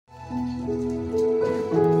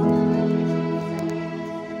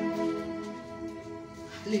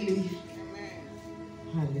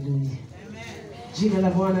Jina la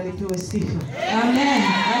Bwana lipewe sifa. Amen.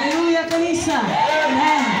 Haleluya kanisa.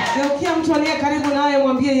 Amen. Geukia mtu aliye karibu naye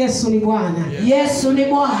mwambie Yesu ni Bwana. Yesu ni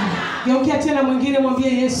Bwana. Geukia tena mwingine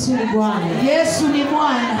mwambie Yesu ni Bwana. Yesu ni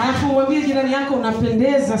Bwana. Alafu mwambie jirani yako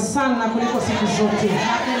unapendeza sana kuliko siku zote.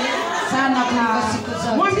 Sana kuliko siku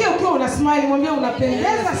zote. Mwambie ukiwa una smile, mwambie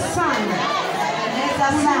unapendeza sana.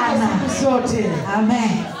 Pendeza sana siku zote.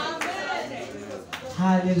 Amen.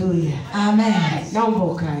 Haleluya. Amen. Naomba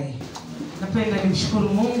ukae. Napenda nimshukuru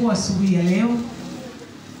Mungu asubuhi ya leo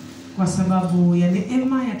kwa sababu ya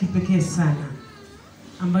neema ya kipekee sana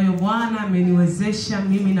ambayo Bwana ameniwezesha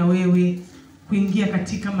mimi na wewe kuingia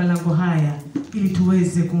katika malango haya ili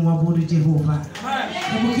tuweze kumwabudu Jehova.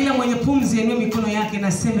 Hebu kila mwenye pumzi ainue mikono yake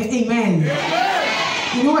na seme amen.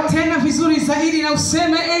 Inua tena vizuri zaidi na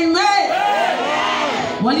useme amen.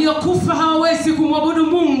 Waliokufa hawawezi kumwabudu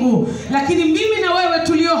Mungu, lakini mimi na wewe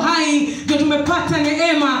tulio hai ndio tumepata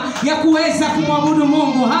neema ya kuweza kumwabudu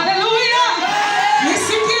Mungu. Haleluya!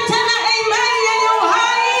 Nisikie tena amen yenye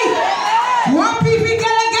uhai. Wapi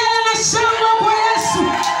vigelegele na shangwe kwa Yesu?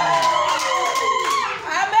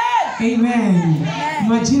 Amen. Amen.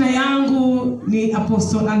 Majina yangu ni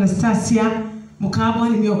Apostle Anastacia Mukabwa,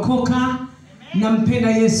 nimeokoka, nampenda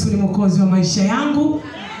Yesu, ni mwokozi wa maisha yangu.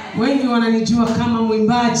 Wengi wananijua kama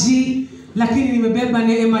mwimbaji, lakini nimebeba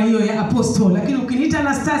neema hiyo ya apostle. Lakini ukiniita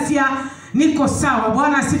Anastacia niko sawa.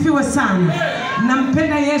 Bwana asifiwe sana.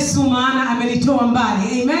 Nampenda Yesu maana amenitoa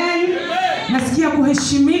mbali. Amen. Nasikia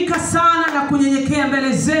kuheshimika sana na kunyenyekea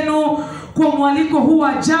mbele zenu kwa mwaliko huu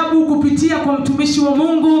ajabu kupitia kwa mtumishi wa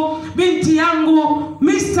Mungu, binti yangu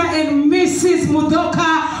Mr. and Mrs. Muthoka,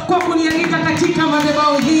 kwa kunialika katika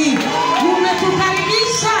madhabahu hii.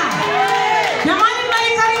 Umetukaribisha. Jamani,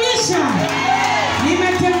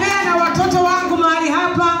 nimetembea na watoto wangu mahali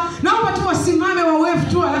hapa. Naomba tu wasimame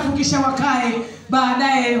wawevu tu, alafu kisha wakae,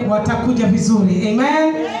 baadaye watakuja vizuri.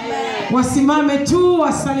 Amen. Wasimame tu,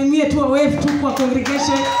 wasalimie tu, wawevu tu kwa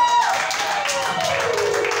congregation.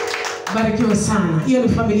 Barikiwe sana. Hiyo ni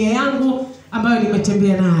familia yangu ambayo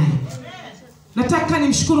nimetembea naye. Nataka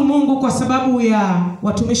nimshukuru Mungu kwa sababu ya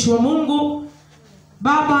watumishi wa Mungu,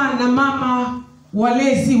 baba na mama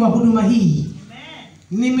walezi wa huduma hii.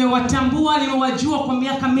 Nimewatambua, nimewajua kwa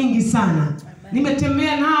miaka mingi sana.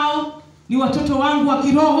 Nimetembea nao, ni watoto wangu wa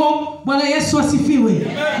kiroho. Bwana Yesu asifiwe.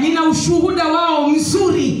 Nina ushuhuda wao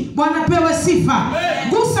mzuri. Bwana pewe sifa.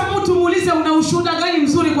 Gusa mtu muulize una ushuhuda gani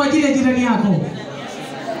mzuri kwa ajili ya jirani yako.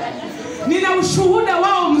 Nina ushuhuda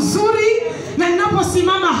wao mzuri, na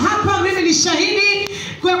ninaposimama hapa mimi ni shahidi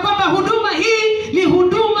kwa kwamba huduma hii ni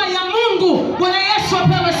huduma ya Mungu. Bwana Yesu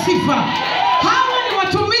apewe sifa. Hawa ni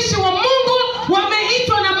watumishi wa Mungu,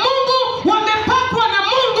 wameitwa na Mungu, wamepakwa na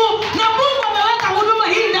Mungu, na Mungu ameweka huduma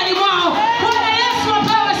hii ndani mwao. Bwana Yesu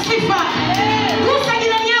apewe sifa. Gusa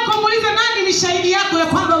jirani yako muulize nani ni shahidi yako ya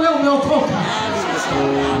kwamba wewe umeokoka.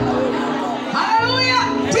 Haleluya.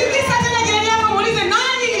 Tikisa tena jirani yako muulize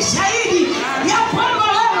nani ni shahidi ya kwamba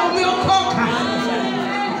wewe umeokoka.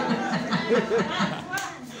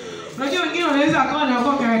 Unajua wengine wanaweza wakawa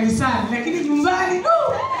wanaokoka kanisani, lakini nyumbani no.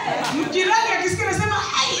 Mjirani akisikia anasema,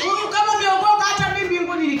 "Ai, huyu kama ameokoka hata mimi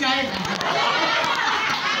mbinguni nitaenda."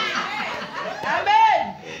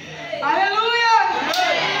 Amen. Haleluya.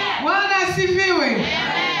 Bwana asifiwe.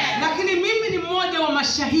 Lakini mimi ni mmoja wa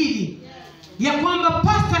mashahidi ya kwamba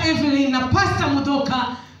Pastor Evaline na Pastor Muthoka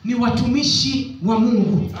ni watumishi wa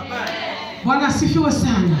Mungu. Amen. Bwana asifiwe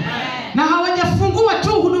sana. Na hawajafungua tu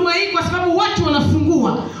huduma hii kwa sababu watu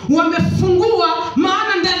wanafungua. Wamefungua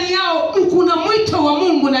maana ndani yao kuna mwito wa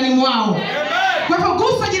Mungu ndani mwao. Kwa hivyo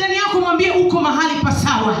gusa jirani yako mwambie uko mahali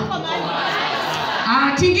pasawa.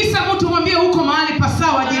 Tingisa mtu mwambie uko mahali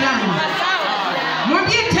pasawa jirani.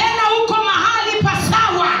 Mwambie tena uko mahali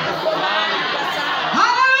pasawa.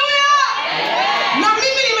 Haleluya. Na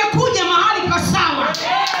mimi nimekuja mahali pasawa.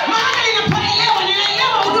 Maana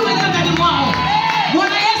ninaelewa huduma ndani mwao.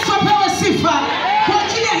 Bwana Yesu apewe sifa. Kwa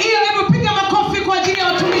ajili ya hiyo hebu piga makofi kwa ajili ya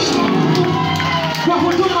watumishi kwa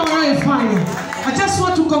huduma wanayofanya. I just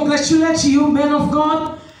want to congratulate you men of God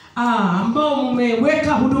ambao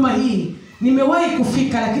mmeweka huduma hii. Nimewahi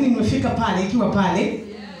kufika lakini nimefika pale ikiwa pale.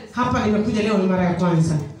 Hapa nimekuja leo ni mara ya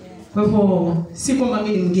kwanza. Kwa hivyo si kwamba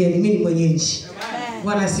mimi ni mgeni, mimi ni mwenyeji.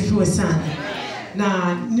 Bwana asifiwe sana.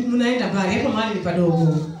 Na mnaenda mbali, hapa mahali ni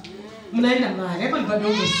padogo. Mnaenda mbali, hapa ni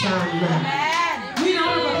padogo sana. Mimi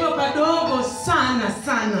naona pakiwa padogo sana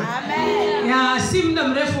sana. Ya si muda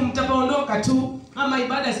mrefu mtapaondoka tu, ama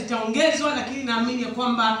ibada zitaongezwa, lakini naamini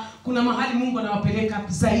kwamba kuna mahali Mungu anawapeleka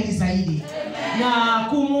zaidi. Na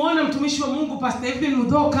kumuona mtumishi wa Mungu Pastor Evaline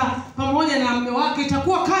Muthoka pamoja na mume wake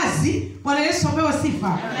itakuwa kazi. Bwana Yesu apewe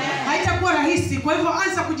sifa. Haitakuwa rahisi. Kwa hivyo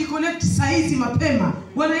anza kujiconnect saizi mapema.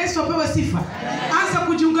 Bwana Yesu apewe sifa. Anza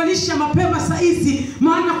kujiunganisha mapema saizi,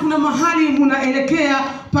 maana kuna mahali mnaelekea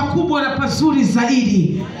pakubwa na pazuri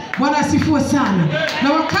zaidi. Bwana asifiwe sana.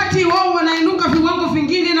 Na wakati wao wanainuka viwango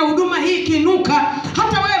vingine na huduma hii ikiinuka,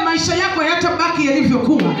 hata wewe maisha yako hayatabaki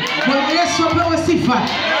yalivyokuwa. Bwana Yesu apewe sifa.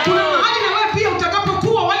 Kuna mahali na wewe pia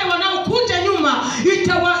utakapokuwa, wale wanaokuja nyuma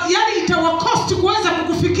itawakosti kuweza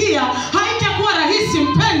kukufikia. Haitakuwa rahisi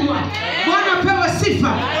mpendwa. Bwana apewe sifa.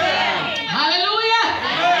 Haleluya.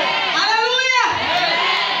 Haleluya.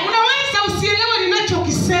 Unaweza usielewe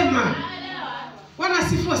ninachokisema. Bwana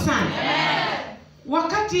asifiwe sana.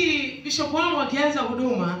 Wakati bishop wangu akianza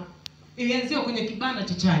huduma, ilianzia kwenye kibanda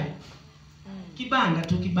cha chai.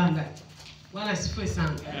 Kibanda. Bwana asifiwe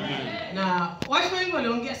sana. Na watu wengi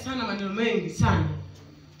waliongea sana maneno mengi sana.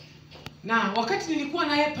 Na wakati nilikuwa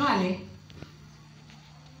naye pale,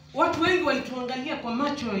 watu wengi walituangalia kwa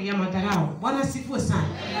macho ya madharau. Bwana asifiwe sana.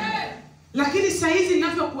 Lakini saa hizi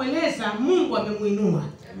ninavyokueleza, Mungu amemuinua.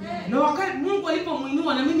 Na wakati Mungu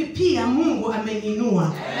alipomuinua, na mimi pia Mungu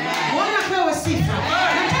ameniinua. Bwana apewe sifa.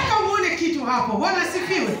 Nataka uone kitu hapo. Bwana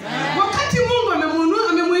asifiwe. Wakati Mungu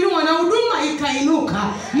amemuinua na huduma ikainuka,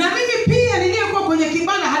 na mimi pia niliyekuwa kwenye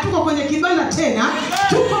kibanda, hatuko kwenye kibanda tena,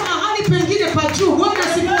 tuko mahali pengine pa juu. Bwana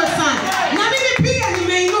asifiwe sana. Na mimi pia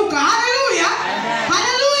nimeinuka. Haleluya.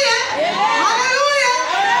 Haleluya. Haleluya.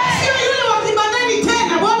 Sio yule wa kibandani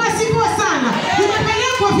tena. Bwana asifiwe sana.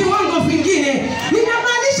 Nimepelekwa viwango vingine.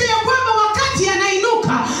 Ninamaanisha ya kwamba wakati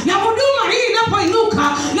anainuka na huduma hii inapoinuka,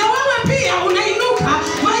 na wewe pia unainuka,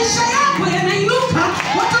 maisha yako yanainuka,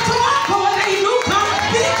 watoto wako wanainuka,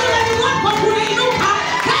 vitu ndani mwako kunainuka,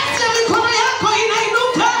 kazi ya mikono yako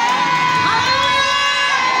inainuka.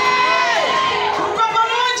 Tuko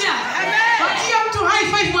pamoja. Patia mtu high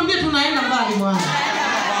five, mwambie tunaenda mbali bwana.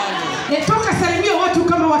 Toka salimia watu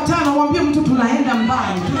kama 5, mwambie mtu tunaenda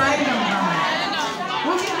mbali. Tunaenda mbali.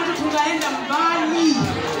 Mwambie mtu tunaenda mbali.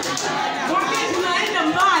 Mwambie tunaenda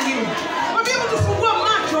mbali. Mwambie mtu fungua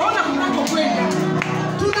macho, ona tunakokwenda.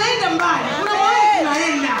 Tunaenda mbali. Kuna mahali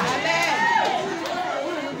tunaenda.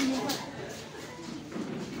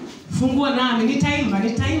 Fungua nami, nitaimba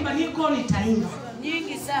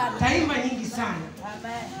nyingi sana. Taimba nyingi sana.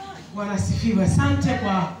 Amen. Bwana asifiwe. Asante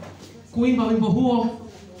kwa kuimba wimbo huo.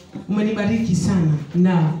 Umenibariki sana,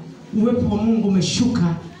 na uwepo wa Mungu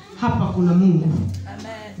umeshuka hapa. Kuna Mungu.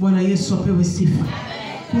 Amen. Bwana Yesu apewe sifa. Amen.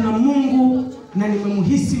 Kuna Mungu na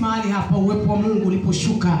nimemuhisi mahali hapa uwepo wa Mungu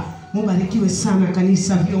uliposhuka. Mubarikiwe sana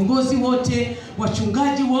kanisa, viongozi wote,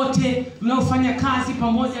 wachungaji wote mnaofanya kazi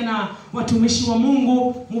pamoja na watumishi wa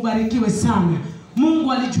Mungu, mubarikiwe sana.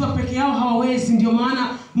 Mungu alijua peke yao hawawezi, ndio maana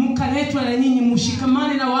mkaletwa na nyinyi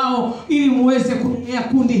mshikamane na wao ili muweze kulea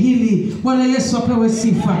kundi hili. Bwana Yesu apewe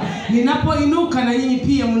sifa. Ninapoinuka na nyinyi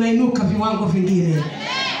pia mnainuka viwango vingine.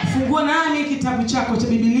 Fungua nami kitabu chako cha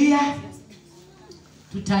Biblia.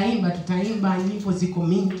 Tutaimba nyimbo ziko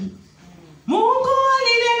mingi. Mungu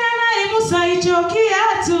alinena naye Musa hicho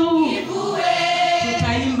kiatu.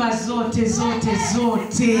 Tutaimba zote.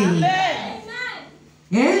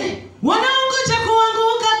 Wanaongoja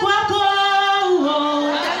kuanguka kwako.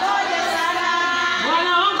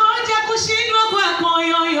 Wanaongoja kushindwa kwako.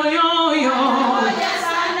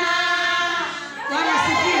 Bwana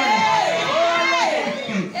asifiwe.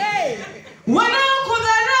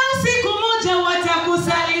 Wanaokudharau siku moja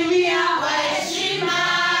watakusalimia kwa heshima.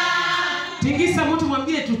 Tikisa mtu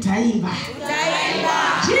mwambie tutaimba.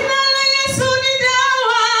 Jina la Yesu ni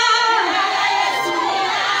dawa.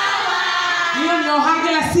 Hiyo ndio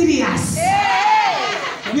hangela serious.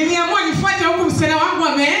 Niliamua nifuate huko msela wangu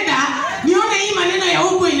ameenda, nione hii maneno ya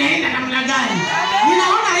huko inaenda namna gani.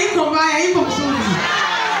 Ninaona haiko mbaya, iko mzuri.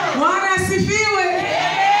 Bwana asifiwe.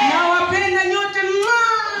 Na wapenda nyote.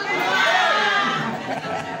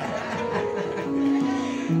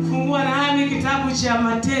 Fungua nami kitabu cha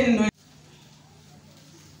Matendo.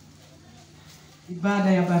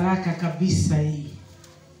 Ibada ya baraka kabisa hii.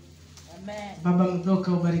 Amen. Baba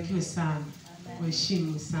Muthoka ubarikiwe sana.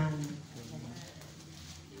 Kuheshimu sana.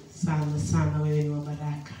 Sana wewe ni wa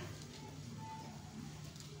baraka.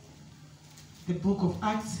 The book of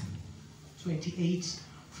Acts 28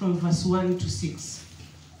 from verse 1 to 6.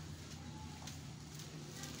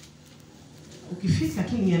 Ukifika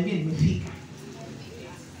tu niambie nimefika.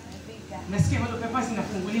 Nasikia bado pepa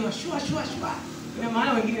zinafunguliwa shua. Ina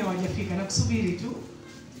maana wengine hawajafika na kusubiri tu.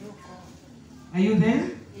 Are you there?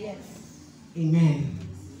 Yes. Amen.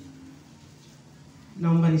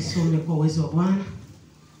 Naomba nisome kwa uwezo wa Bwana.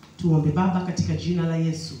 Tuombe. Baba, katika jina la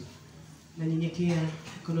Yesu, nanyenyekea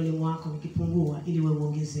mikononi mwako nikipungua ili wewe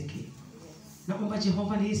uongezeke. Naomba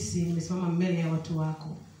Jehova nisi nimesimama mbele ya watu wako.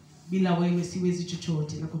 Bila wewe siwezi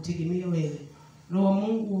chochote, na kutegemea wewe. Roho wa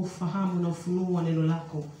Mungu wa ufahamu na ufunuo wa neno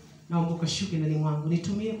lako, naomba ukashuke ndani mwangu.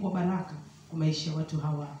 Nitumie kwa baraka kwa maisha ya watu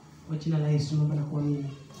hawa. Kwa jina la Yesu naomba na kuamini.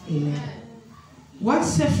 Amen. Once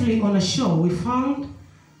safely on a shore, we found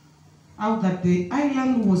out that the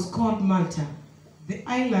island was called Malta. The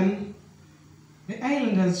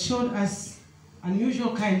islanders showed us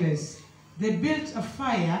unusual kindness. They built a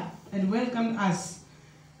fire and welcomed us,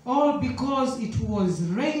 all because it was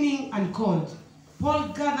raining and cold. Paul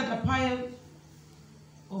gathered a pile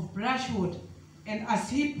of brushwood, and as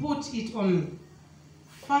he put the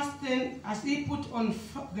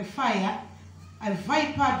fire, a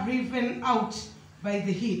viper driven out by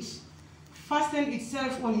the heat fastened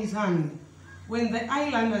itself on his hand. When the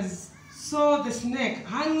islanders saw the snake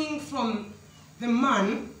hanging from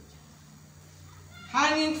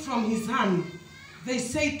his hand, they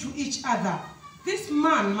said to each other, "This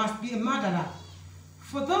man must be a murderer,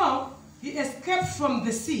 for though he escaped from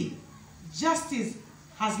the sea, justice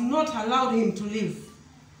has not allowed him to live."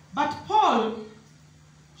 But Paul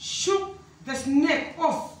shook the snake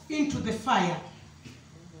off into the fire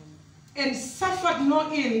and suffered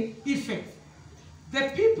no ill effect.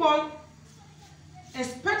 The people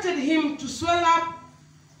expected him to swell up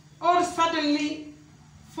or suddenly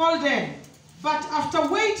fall dead. But after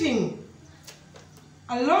waiting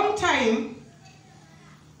a long time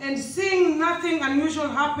and seeing nothing unusual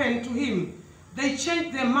happen to him, they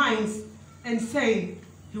changed their minds and said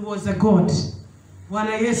he was a god.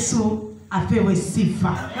 Bwana Yesu apewe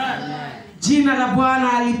sifa. Jina la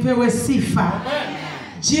Bwana alipewe sifa.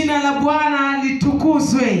 Jina la Bwana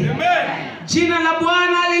litukuzwe. Jina la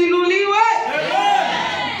Bwana liinuliwe.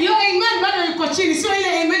 Hiyo amen bado iko chini, sio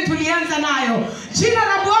ile amen tulianza nayo. Jina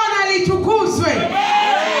la Bwana litukuzwe.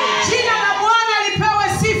 Jina la Bwana lipewe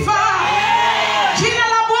sifa. Jina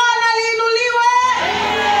la Bwana liinuliwe.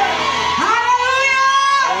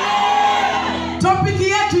 Haleluya. Topic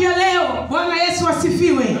yetu ya leo, Bwana Yesu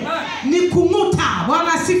asifiwe, ni kumuta.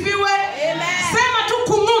 Bwana asifiwe. Sema tu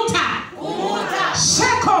kumuta.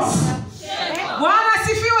 Shake off. Bwana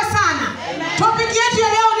asifiwe sana. Topic yetu ya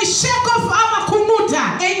leo ni shake off ama kumuta.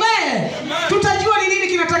 Amen. Tutajua ni nini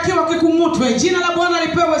kinatakiwa kikumutwe. Jina la Bwana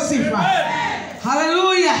lipewe sifa.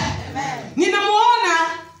 Haleluya. Ninamuona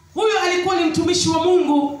huyo alikuwa ni mtumishi wa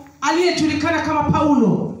Mungu aliyejulikana kama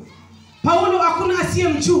Paulo. Paulo hakuna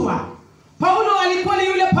asiyemjua. Paulo alikuwa ni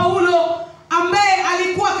yule Paulo ambaye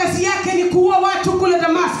alikuwa kazi yake ni kuua watu kule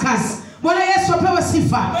Damascus. Bwana Yesu apewe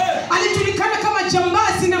sifa. Alijulikana kama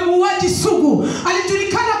jambazi na muuaji sugu.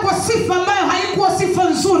 Alijulikana kwa sifa ambayo haikuwa sifa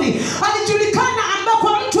nzuri. Alijulikana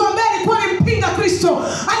kwa mtu ambaye alikuwa ni mpinga Kristo.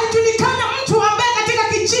 Alijulikana mtu ambaye katika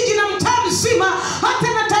kijiji na mtaa mzima,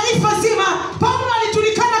 hata na taifa zima, Paulo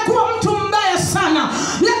alijulikana kuwa mtu mbaya sana.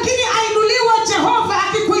 Lakini ainuliwa Jehova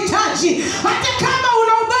akikuhitaji. Hata kama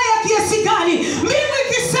una ubaya kiasi gani, mimi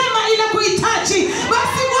nikisema inakuhitaji,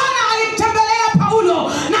 basi Bwana alimtembelea Paulo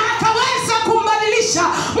na akaweza kumbadilisha.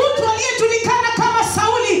 Mtu aliyejulikana kama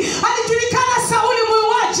Sauli, alijulikana Sauli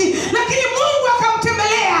muuaji, lakini Mungu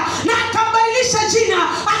akamtembelea na akambadilisha jina,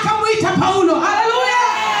 akamuita Paulo. Haleluya.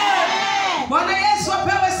 Bwana Yesu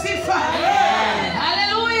apewe sifa.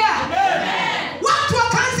 Haleluya. Watu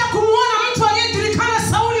wakaanza kumuona mtu aliyejulikana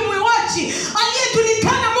Sauli muuaji,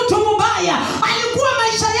 aliyejulikana mtu mbaya. Alikuwa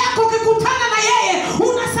maisha yako ukikutana na yeye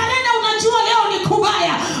unasalenda, unajua leo ni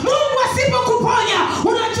kubaya. Mungu asipokuponya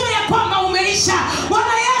unajua ya kwamba umeisha.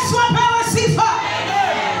 Bwana Yesu apewe sifa.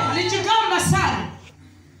 Alijigamba sana.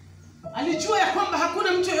 Alijua ya kwamba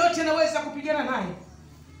hakuna mtu yeyote anaweza kupigana naye.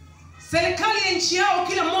 Serikali ya nchi yao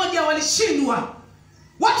kila mmoja walishindwa.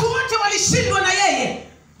 Watu wote walishindwa na yeye.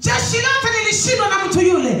 Jeshi lote lilishindwa na mtu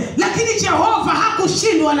yule, lakini Jehova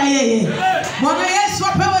hakushindwa na yeye. Bwana Yesu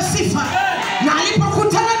apewe sifa. Na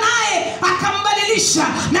alipokutana naye akambadilisha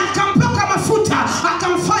na akampaka mafuta,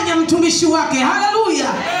 akamfanya mtumishi wake.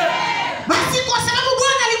 Haleluya. Basi kwa sababu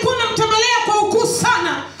Bwana alikuwa anamtembelea kwa ukuu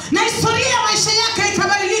sana, na historia ya maisha yake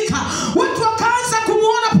ikabadilika. Watu wakaanza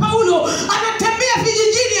kumuona Paulo anatembea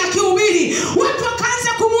vijijini akihubiri. Watu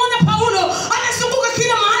wakaanza kumuona Paulo anazunguka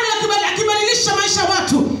kila mahali akibadilisha maisha ya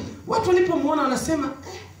watu. Watu walipomuona wanasema,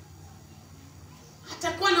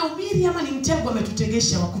 hatakuwa na hubiri ama ni mtego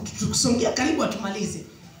ametutegesha wa kutusongea karibu atumalize.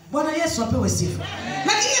 Bwana Yesu apewe sifa.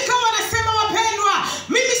 Lakini kama anasema, wapendwa,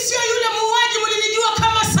 mimi sio yule muuaji mlinijua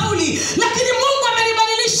kama Sauli, lakini Mungu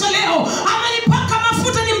amenibadilisha leo, amenipaka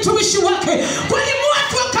mafuta, ni mtumishi wake. Kwani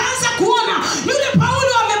watu wakaanza kuona yule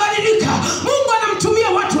Paulo amebadilika. Mungu anamtumia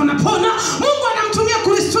watu wanapona. Mungu anamtumia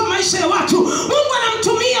kurestore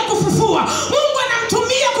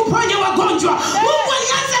magonjwa. Mungu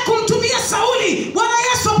alianza kumtumia Sauli. Bwana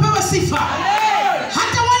Yesu apewe sifa.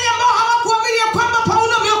 Hata wale ambao hawakuamini ya kwamba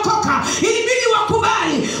Paulo ameokoka, ilibidi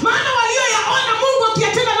wakubali. Maana walioyaona Mungu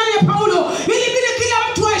akiyatenda ndani ya Paulo, ilibidi kila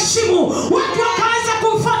mtu aheshimu. Watu wakaanza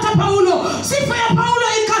kumfuata Paulo. Sifa ya Paulo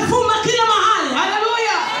ikavuma kila mahali.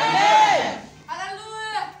 Haleluya.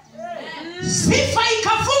 Haleluya. Sifa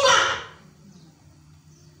ikavuma.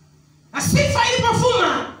 Na sifa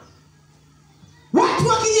ilipofuma, watu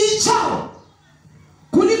wa kijiji chao,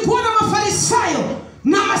 kulikuwa na Mafarisayo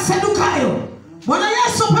na Masadukayo. Bwana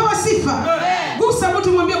Yesu apewe sifa. Gusa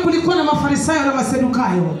mtu mwambie kulikuwa na Mafarisayo na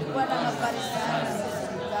Masadukayo.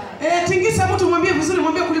 Tingisa mtu mwambie vizuri,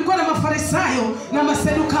 mwambie kulikuwa na Mafarisayo na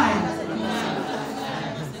Masadukayo.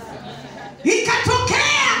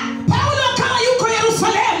 Ikatokea Paulo akawa yuko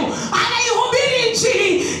Yerusalemu, anaihubiri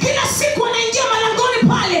injili. Kila siku anaingia malangoni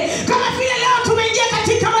pale, kama vile leo tumeingia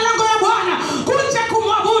katika malango ya Bwana kuja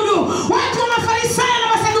kumwabudu. Watu wa Mafarisayo na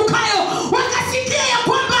Masadukayo wakasikia ya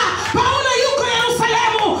kwamba Paulo yuko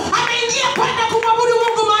Yerusalemu, ameingia kwenda kumwabudu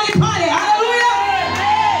Mungu mahali pale. Haleluya.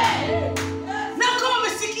 Na kama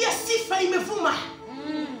umesikia, sifa imevuma.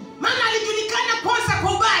 Maana alijulikana kwanza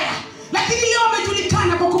kwa ubaya, lakini leo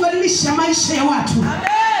amejulikana kwa kubadilisha maisha ya watu.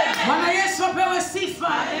 Bwana Yesu apewe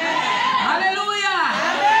sifa. Haleluya.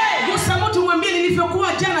 Gusa mtu mwambie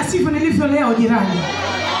nilivyokuwa jana sivyo nilivyo leo jirani.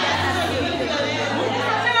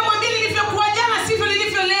 Tena mwambie nilivyokuwa jana sivyo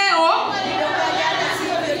nilivyo leo.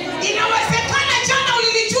 Inawezekana jana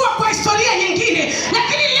ulilijua kwa historia nyingine,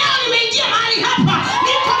 lakini leo nimeingia mahali hapa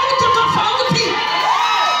niko mtu tofauti.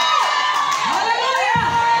 Haleluya.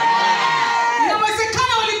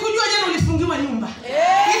 Inawezekana walikujua jana ulifungiwa nyumba.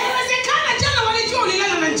 Inawezekana jana walijua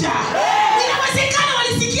ulilala na njaa. Inawezekana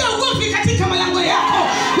walisikia ugomvi katika malango yako,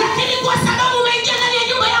 lakini kwa sababu umeingia ndani ya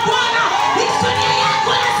nyumba ya Bwana, historia yako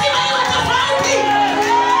lazima iwe tofauti.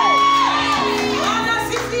 Bwana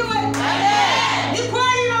asifiwe. Ni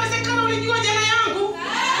kweli inawezekana ulijua jana yangu,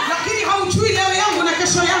 lakini haujui leo yangu na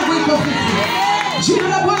kesho yangu iko vipi. Jina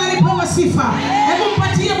la Bwana lipewe sifa. Hebu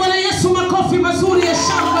mpatie Bwana Yesu makofi mazuri ya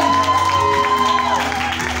shangwe.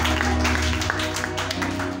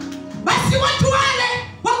 Basi watu wale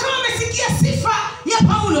wakawa wamesikia sifa ya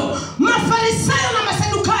Paulo. Mafarisayo na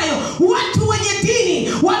Masadukayo, watu wenye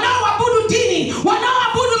dini, wanaoabudu dini,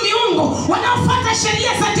 wanaoabudu miungu, wanaofuata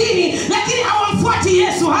sheria za dini, lakini hawamfuati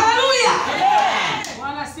Yesu. Haleluya.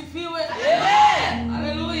 Bwana asifiwe.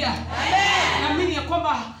 Haleluya. Naamini ya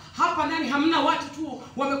kwamba hapa ndani hamna watu tu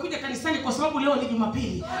wamekuja kanisani kwa sababu leo ni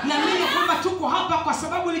Jumapili. Naamini kwamba tuko hapa kwa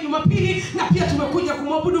sababu ni Jumapili, na pia tumekuja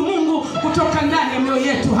kumwabudu Mungu kutoka ndani ya mioyo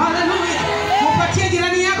yetu. Haleluya. Mupatie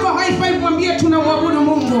jirani yako high five, mwambie tunamwabudu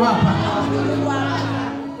Mungu hapa.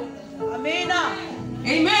 Amina.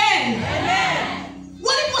 Amen.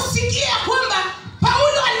 Waliposikia kwamba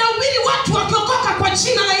Paulo anahubiri watu wakiokoka kwa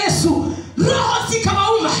jina la Yesu, roho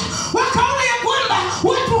zikawauma. Wakaona ya kwamba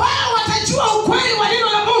watu hao watajua ukweli wa neno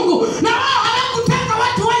la Mungu, na wao hawakutaka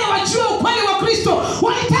watu wale wajue ukweli wa Kristo.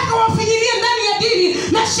 Walitaka wafinyilie ndani ya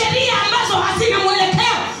dini na sheria ambazo hazina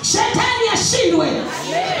mwelekeo, shetani ashindwe.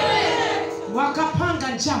 Wakapanga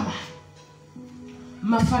njama,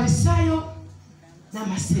 Mafarisayo na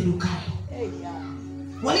Masadukayo.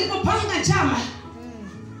 Walipopanga njama,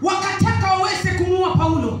 wakataka waweze kumuua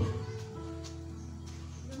Paulo.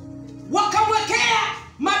 Wakamwekea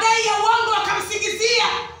madai ya uongo, wakamsingizia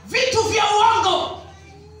vitu vya uongo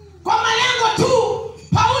kwa malengo tu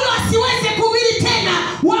Paulo asiweze kuhubiri tena,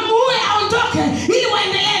 wamuue aondoke ili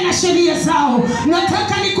waendelee na sheria zao.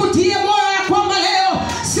 Nataka nikutie moyo ya kwamba leo,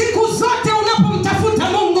 siku zote unapomtafuta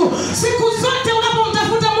Mungu, siku zote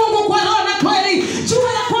unapomtafuta Mungu kwa roho na kweli,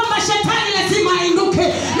 jua ya kwamba shetani lazima ainuke,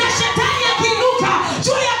 na shetani akiinuka,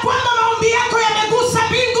 jua ya kwamba maombi yako yamegusa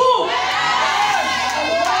mbingu.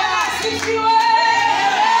 Asifiwe.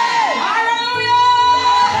 Haleluya.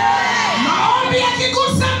 Maombi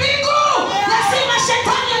yakigusa mbingu, lazima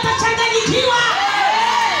shetani atachanganyikiwa.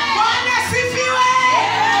 Bwana asifiwe.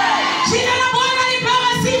 Jina la Bwana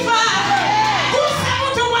lipewe sifa. Gusa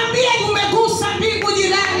mtu mwambie umegusa mbingu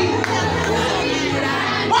jirani.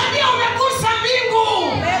 Mwambie umegusa mbingu.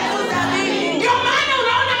 Ndio maana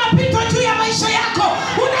unaona mapito juu ya maisha yako,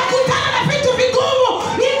 unakutana na vitu vigumu,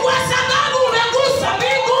 ni kwa sababu umegusa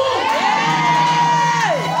mbingu.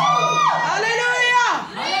 Haleluya.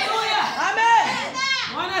 Haleluya. Amen.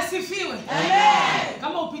 Bwana asifiwe. Amen.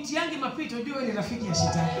 Kama upitiangi mapito, jua ni rafiki ya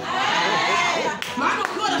shetani. Maana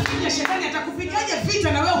ukiwa rafiki ya shetani atakupigaje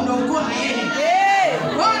vita na wewe unaogopa yeye.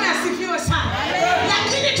 Bwana asifiwe sana.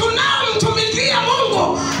 Lakini tunaomtumikia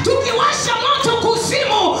Mungu, tukiwasha moto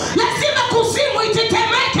kuzimu, lazima kuzimu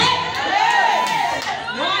itetemeke.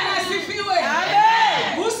 Bwana asifiwe.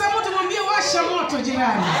 Gusa mtu mwambie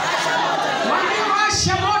jirani. Mwambie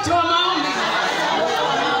washa moto wa maombi.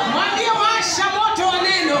 Mwambie washa moto wa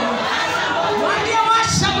neno. Mwambie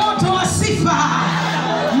washa moto wa sifa.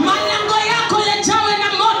 Malango yako yajawe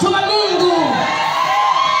na moto wa Mungu.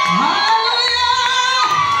 Haleluya.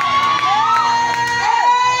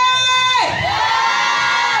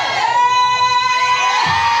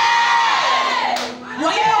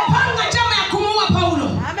 Walipopanga njama ya kumuua Paulo.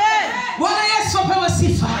 Bwana Yesu apewe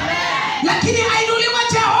sifa. Lakini ainuliwe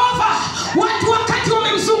Jehova. Watu wakati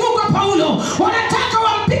wamemzunguka Paulo, wanataka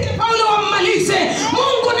wampige Paulo wammalize.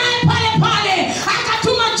 Mungu naye pale pale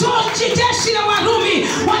akatuma jeshi la Warumi.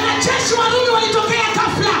 Wanajeshi Warumi walitokea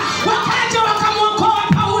ghafla, wakaja wakamuokoa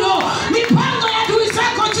Paulo. Mipango ya adui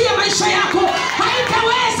zako juu ya maisha yako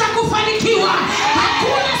haitaweza kufanikiwa.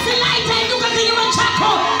 Hakuna silaha itainuka kinyume chako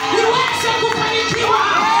iweze kufanikiwa.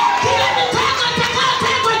 Kila mipango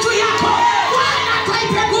itakayotegwa juu yako, Bwana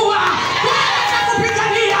ataitegua. Bwana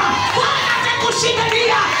atakupigania. Bwana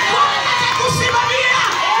atakushindania. Bwana atakusimamia.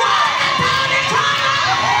 Bwana ataonekana.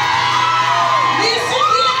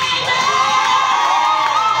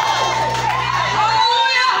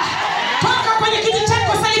 Haleluya. Toka kwenye kiti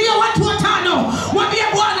chako, salimia watu 5. Mwambie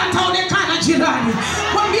Bwana ataonekana jirani.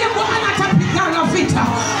 Mwambie Bwana atapigana vita.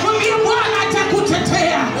 Mwambie Bwana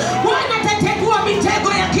atakutetea. Bwana atategua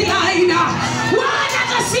mitego ya kila aina. Bwana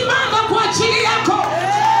atasimama kwa ajili yako.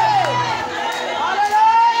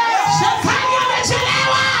 Shetani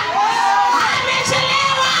amechelewa.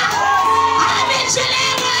 Amechelewa.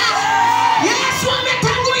 Amechelewa. Yesu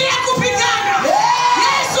ametangulia kupigana.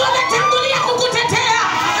 Yesu ametangulia kukutetea.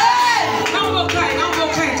 Naomba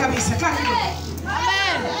ukae kabisa.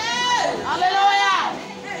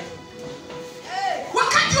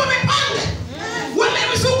 Wakati wamepanga,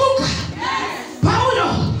 wamemzunguka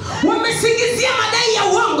Paulo, wamesingizia madai ya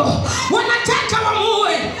uongo, wanataka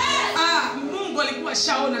wamuue. Mungu alikuwa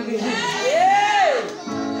shaona mbinguni.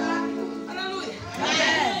 Haleluya.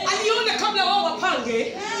 Aliona kabla wao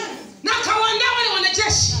wapange, na kawaandaa wale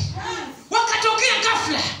wanajeshi. Wakatokea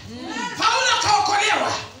ghafla. Paulo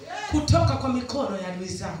akaokolewa kutoka kwa mikono ya adui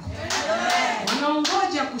zako.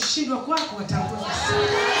 Wanaongoja kushindwa kwako watangoja.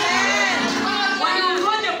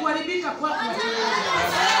 Wanaongoja kuharibika kwako watangoja.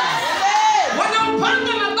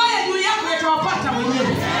 Wanaopanga mabaya juu yako yatawapata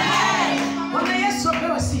wenyewe. Bwana Yesu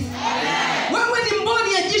apewe sifa. Wewe ni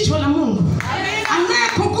mboni ya jicho la Mungu.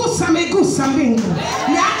 Anayekugusa amegusa mbingu.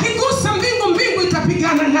 Na akigusa mbingu, mbingu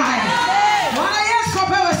itapigana naye. Bwana Yesu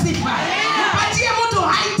apewe sifa. Mpatie mtu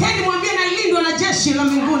haiteni, mwambie nalindwa na jeshi la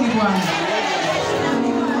mbinguni Bwana.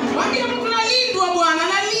 Mwambie mtu nalindwa Bwana,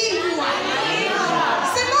 nalindwa.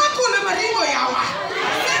 Sema kuna maringo yawa.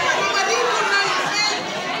 Sema na maringo na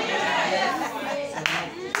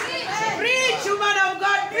preach, man of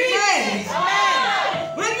God, preach.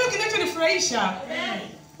 Unajua kinachonifurahisha,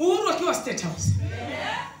 Uhuru akiwa State House.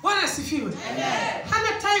 Bwana asifiwe. Hana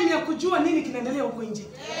time ya kujua nini kinaendelea huko nje.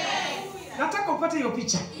 Nataka upate hiyo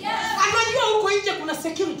picha. Anajua huko nje kuna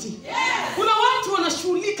security. Kuna watu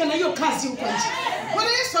wanashughulika na hiyo kazi huko nje. Bwana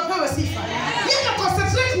Yesu apewe sifa. Yeye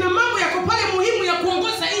concentrate na mambo yako pale muhimu ya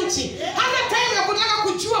kuongoza nchi. Hana time ya kutaka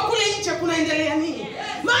kujua kule nje kunaendelea nini.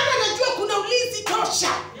 Maana anajua kuna ulinzi tosha.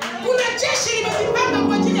 Kuna jeshi limejipanga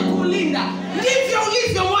kwa ajili ya kumlinda. Ndivyo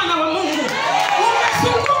ulivyo mwana wa Mungu.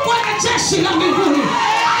 Umezungukwa na jeshi la mbinguni.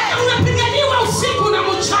 Hata unapiganiwa usiku na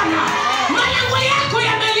mchana. Malango yako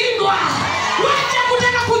yamelindwa. Wacha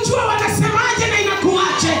kutaka kujua wanasemaje na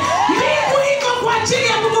inakuache. Mbingu iko kwa ajili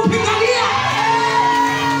ya kukupigania.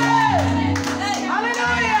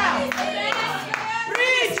 Haleluya.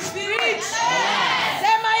 Preach, preach.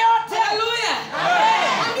 Sema yote. Haleluya.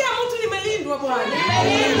 Ambia mtu nimelindwa Bwana.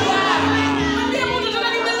 Nimelindwa. Ambia mtu tena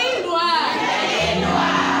nimelindwa. Nimelindwa.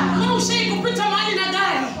 Wewe ushai kupita mahali na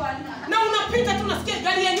gari. Na unapita tu unasikia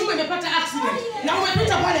gari ya nyuma imepata accident. Na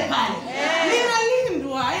umepita pale pale.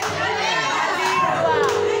 Nimelindwa.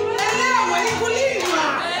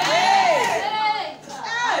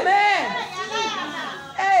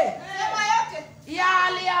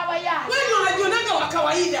 Wewe unajionaga wa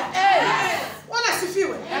kawaida. Wala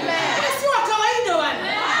sifiwe. Si wa kawaida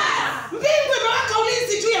wana. Mbingu imewaka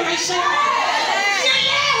ulinzi juu ya maisha yako.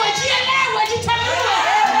 Jielewe, jitambue.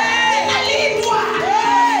 Unalindwa.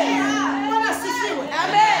 Wala sifiwe.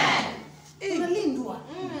 Amen. Unalindwa.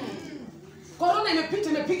 Corona imepita,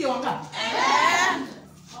 imepiga wangapi?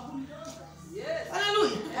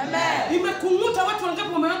 Haleluya. Amen. Imekumuta watu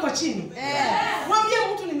wangapi wamewekwa chini? Mwambie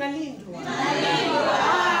mtu ninalindwa.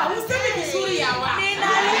 Useme vizuri yawa.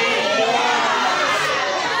 Ninalindwa.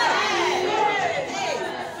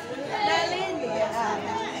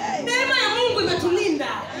 Neema ya Mungu imetulinda.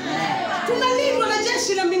 Tunalindwa na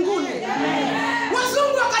jeshi la mbinguni. Wazungu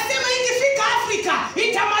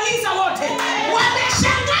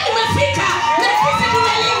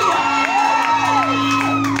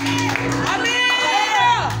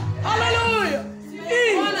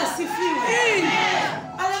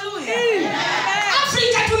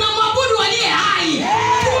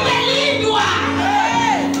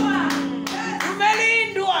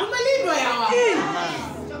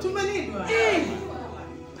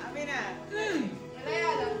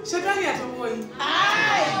Shetani atoboi.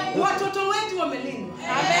 Watoto wetu wamelindwa.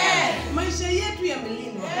 Amen. Maisha yetu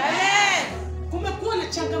yamelindwa. Amen. Kumekuwa na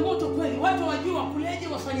changamoto kweli, watu wajua kuleje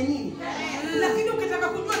wafanye nini. Lakini ukitaka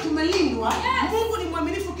kujua tumelindwa, Mungu ni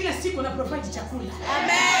mwaminifu kila siku na provide chakula.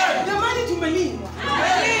 Amen. Jamani tumelindwa.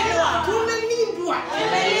 Tumelindwa. Tumelindwa.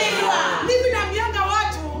 Tumelindwa. Mimi naambianga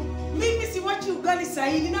watu, mimi siwachi ugali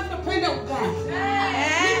sahihi, ninapenda ugali.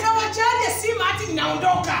 Nitawachaje sima hati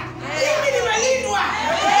ninaondoka. Mimi nimelindwa.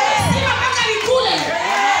 Sima mpaka nikule.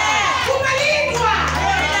 Tumelindwa.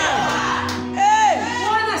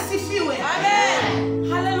 Bwana asifiwe.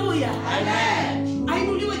 Amen. Haleluya. Amen.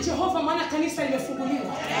 Ainuliwe Jehova maana kanisa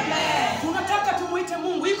limefunguliwa. Amen. Tunataka tumuite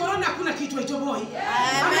Mungu. Hii corona hakuna kitu haitoboi.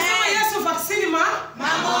 Amesema Yesu vaccine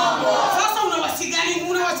mamongo. Sasa unawasigani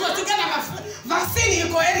vaccine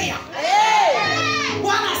yuko area.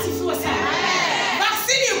 Bwana asifiwe sana.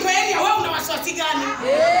 Vaccine yuko area, wewe unawasiwasi gani?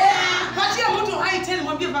 Patia mtu hai tena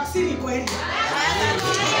mwambie vaccine yuko area.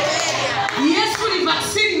 Yesu ni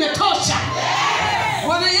vaccine imetosha.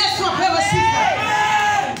 Bwana Yesu apewe sifa.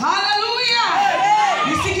 Haleluya.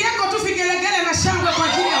 Nisikie yako tu vigelegele na shangwe kwa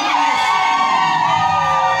ajili ya Bwana Yesu.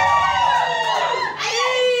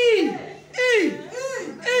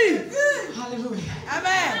 Haleluya.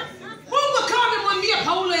 Amen. Mungu kama amemwambia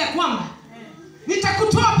Paulo ya kwamba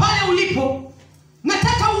nitakutoa pale ulipo,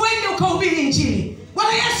 nataka uende ukahubiri injili.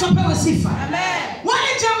 Bwana Yesu apewe sifa. Amen. Wale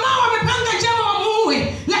jamaa wamepanga jambo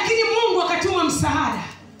wamuue, lakini Mungu akatuma msaada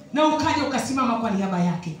na ukaja ukasimama kwa niaba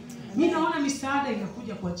yake. Mimi naona misaada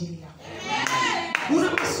inakuja kwa ajili yako.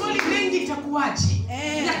 Una maswali mengi itakuaje?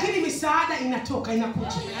 Lakini misaada inatoka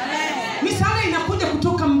inakuja. Misaada inakuja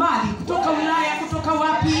kutoka mbali, kutoka Ulaya, kutoka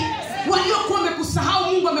wapi? Waliokuwa wamekusahau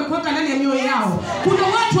Mungu amekuweka ndani ya mioyo yao. Kuna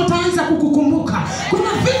watu wataanza kukukumbuka.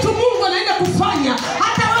 Kuna vitu Mungu anaenda kufanya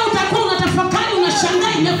hata wewe utakuwa unatafakari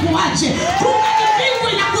unashangaa imekuaje. Kumbe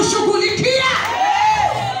mbingu inakushughulikia.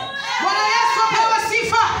 Bwana Yesu apewe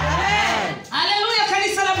sifa. Amen. Haleluya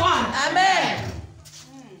kanisa la Bwana. Amen.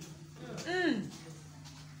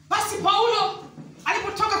 Basi Paulo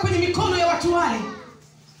alipotoka kwenye mikono ya watu wale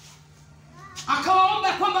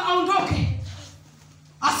akawaomba kwamba aondoke.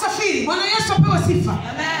 Asafiri. Bwana Yesu apewe sifa.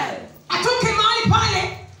 Amen. Atoke mahali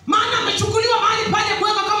pale maana amechukuliwa mahali pale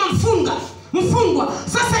kuweka kama mfungwa.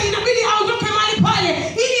 Sasa inabidi aondoke mahali pale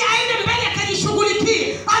ili aende mbele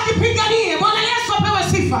akajishughulikie, ajipiganie. Bwana Yesu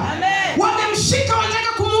apewe sifa. Amen. Wamemshika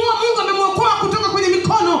wanataka kumuua, Mungu amemwokoa kutoka kwenye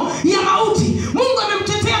mikono ya mauti. Mungu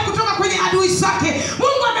amemtetea kutoka kwenye adui zake.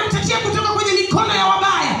 Mungu amemtetea kutoka kwenye mikono ya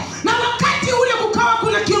wabaya. Na wakati ule kukawa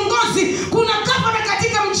kuna kiongozi, kuna gavana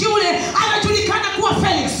katika mji ule anajulikana kuwa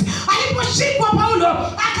Felix. Aliposhikwa Paulo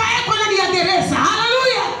akawekwa ndani ya gereza.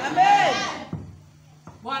 Haleluya. Amen.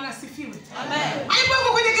 Bwana asifiwe. Amen.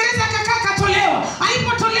 Alipokuwa kwenye gereza akakaa katolewa.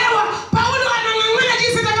 Alipotolewa Paulo anang'ang'ana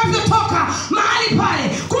jinsi atakavyotoka mahali pale.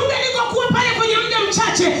 Kumbe alikokuwa pale kwenye muda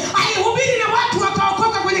mchache alihubiri na watu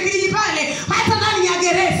wakaokoka kwenye kijiji pale hata ndani ya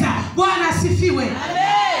gereza. Bwana asifiwe.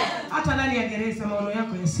 Amen. Hata ndani ya gereza maono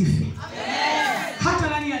yako yasife. Amen. Hata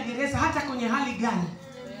ndani ya gereza, hata kwenye hali gani,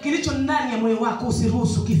 kilicho ndani ya moyo wako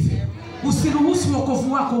usiruhusu kife. Usiruhusu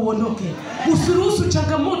wokovu wako uondoke. Usiruhusu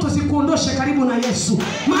changamoto zikuondoshe karibu na Yesu.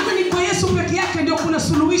 Maana ni kwa Yesu peke yake ndio kuna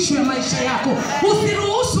suluhisho ya maisha yako.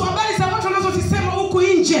 Usiruhusu habari za watu wanazozisema huku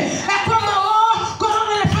nje ya kwamba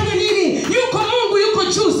corona inafanya nini? Yuko Mungu yuko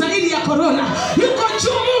juu zaidi ya corona. Yuko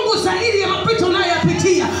juu Mungu zaidi ya mapito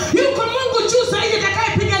unayoyapitia. Yuko Mungu juu zaidi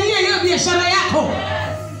atakayepigania hiyo biashara yako.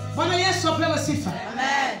 Bwana Yesu apewe sifa.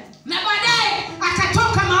 Amen. Na baadaye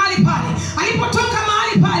akatoka mahali pale. Alipotoka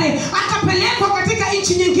mahali pale akapelekwa katika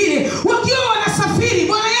nchi nyingine wakiwa wanasafiri.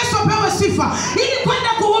 Bwana Yesu apewe sifa. Ili kwenda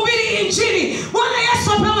kuhubiri injili. Bwana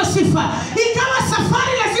Yesu apewe sifa. Ikawa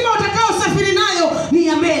safari lazima utakao safiri nayo ni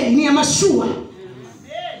ya meli, ni ya mashua.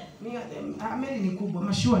 Meli ni kubwa,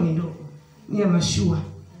 mashua ni ndogo. Ni ya mashua.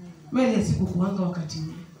 Meli hasikukuanga wakati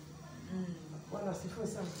ule. Bwana asifiwe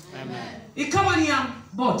sana. Amen. Ikawa ni ya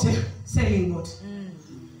boat, sailing boat.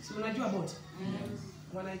 Si unajua boat?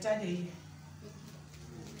 Wanahitaji hii.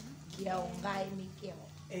 Ya ungai mikeo.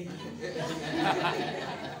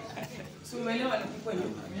 Si umeelewa ni kweli?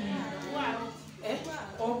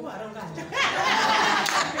 Waro ngani.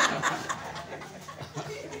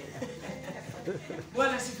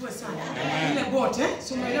 Bwana asifiwe sana. Ile boat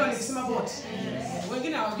si umeelewa nikisema boat.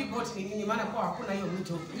 Wengine hawajui boat ni nini maana kwa hakuna hiyo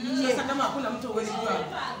mto. Sasa kama hakuna mto huwezi kujua.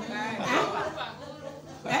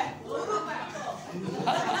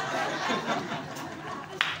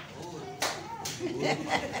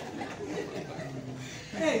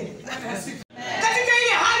 Katika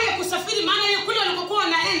ile hali ya kusafiri, maana hiyo kule walikokuwa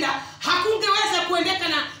wanaenda hakungeweza kuendeka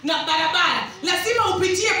na barabara, lazima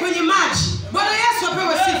upitie kwenye maji. Bwana Yesu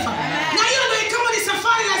apewe sifa.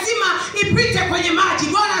 kwenye maji.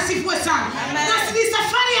 Bwana asifiwe sana. Na ni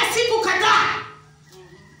safari ya siku kadhaa.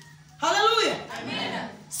 Haleluya.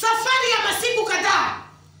 Safari ya masiku kadhaa.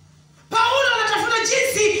 Paulo anatafuta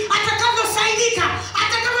jinsi atakavyosaidika,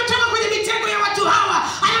 atakavyotoka kwenye mitego ya watu hawa.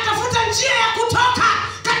 Anatafuta njia ya kutoka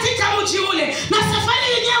katika mji ule. Na safari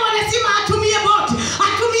yenyewe lazima atumie boti,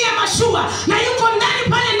 atumie mashua, na yuko ndani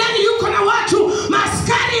pale ndani yuko na watu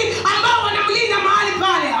maaskari ambao wanamlinda mahali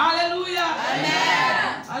pale. Haleluya.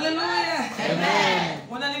 Amen. Haleluya. Amen.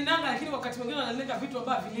 Wanalindanga, lakini wakati mwingine wanalenga vitu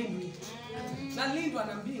ambavyo vilindwi. Na lindwa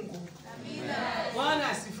na mbingu. Bwana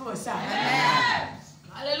asifiwe sana. Amen.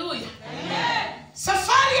 Haleluya. Amen.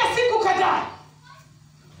 Safari ya siku kadhaa.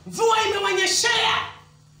 Mvua imewanyeshea.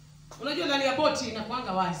 Unajua ndani ya boti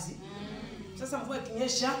inakuanga wazi. Sasa mvua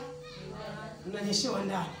ikinyesha unanyeshewa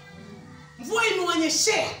ndani. Mvua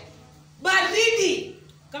imewanyeshea. Baridi.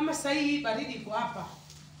 Kama sasa hii baridi iko hapa.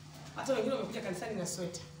 Hata wengine wamekuja kanisani na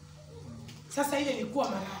sweta. Sasa ile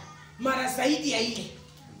ilikuwa mara zaidi ya ile.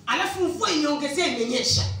 Alafu mvua imeongezea,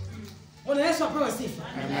 imenyesha. Bwana Yesu apewe sifa.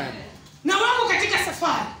 Amen. Na wako katika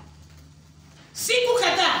safari. Siku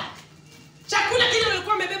kadhaa. Chakula kile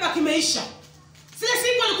walikuwa wamebeba kimeisha. Sile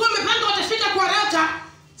siku walikuwa wamepanga watafika kwa haraka.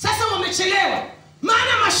 Sasa wamechelewa.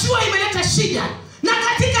 Maana mashua imeleta shida. Na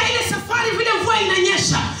katika ile safari vile mvua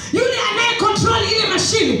inanyesha, yule anaye control ile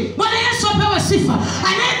mashini, Bwana Yesu apewe sifa,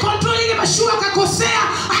 anaye control ile mashua akakosea,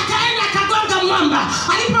 akaenda akagonga mwamba.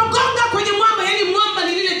 Alipogonga kwenye mwamba, yani mwamba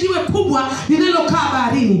ni lile jiwe kubwa linalokaa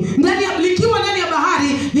baharini. Likiwa ndani ya bahari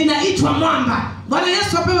linaitwa mwamba. Bwana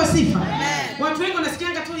Yesu apewe sifa. Amen. Watu wengi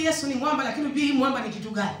wanasikianga tu Yesu ni mwamba, lakini hii mwamba ni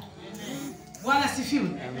kitu gani? Bwana sifiwe.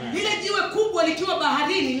 Lile jiwe kubwa likiwa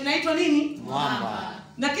baharini linaitwa nini? Mwamba.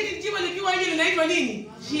 Lakini jiwe likiwa nje linaitwa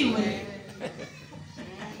nini? Jiwe.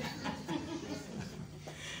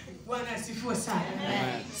 Bwana asifiwe sana.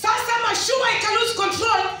 Sasa mashua ika lose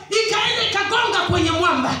control, ikaenda ikagonga kwenye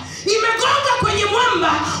mwamba. Imegonga kwenye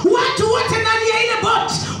mwamba, watu wote ndani ya ile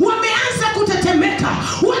boat wameanza kutetemeka.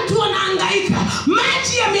 Watu wanahangaika.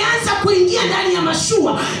 Maji yameanza kuingia ndani ya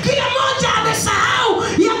mashua. Kila mmoja amesahau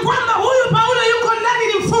ya kwamba huyu Paulo yuko ndani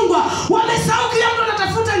ni mfungwa. Wamesahau, kila mtu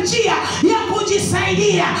anatafuta njia ya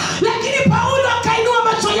kujisaidia. Lakini Paulo akainua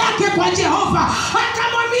macho yake kwa Jehova.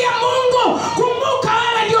 Akamwambia Mungu, kumbuka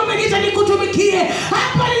wewe ndio umeniita nikutumikie.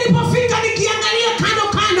 Hapa nilipofika nikiangalia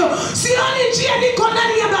kando, sioni njia, niko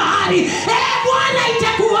ndani ya bahari. Bwana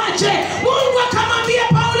itakuwaje? Mungu akamwambia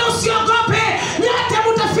Paulo, usiogope, nyote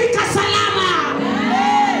mtafika salama.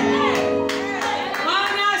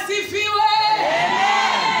 Bwana asifiwe.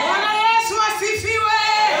 Bwana Yesu asifiwe.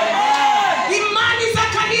 Imani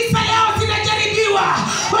za kanisa leo zinajaribiwa.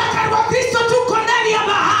 Wakati wa Kristo tuko ndani ya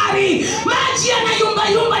bahari. Maji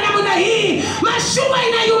yanayumba namna hii. Mashua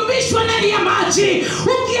inayumbishwa ndani ya maji.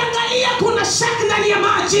 Ukiangalia kuna shaka ndani ya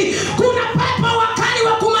maji. Kuna pepo wakali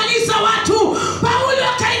wa kumaliza watu. Paulo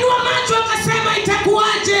akainua macho akasema,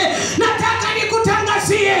 itakuwaje? Nataka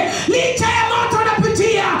nikutangazie, licha ya moto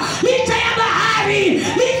unapitia, licha ya bahari,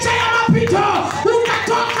 licha ya mapito,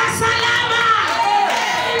 utatoka salama.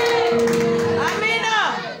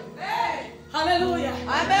 Amina. Haleluya.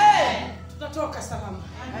 Amen. Tutatoka salama.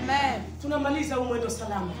 Amen. Tunamaliza mwendo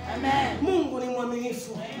salama. Amen. Mungu ni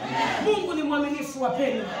mwaminifu. Amen. Mungu ni mwaminifu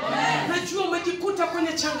wapendwa. Najua umejikuta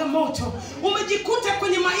kwenye changamoto, umejikuta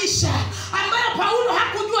kwenye maisha ambayo Paulo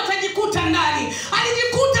hakujua atajikuta ndani.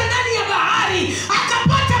 Alijikuta ndani ya bahari,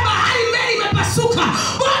 akapata bahari mbele imepasuka,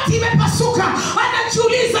 boti imepasuka.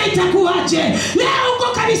 Anajiuliza itakuwaje? Leo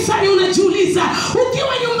uko kanisani unajiuliza,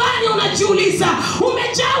 ukiwa nyumbani unajiuliza,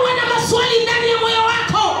 umejawa na maswali ndani ya moyo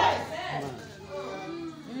wako.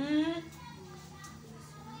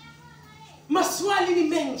 Maswali ni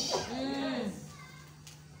mengi.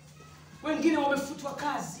 Wengine wamefutwa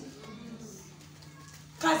kazi.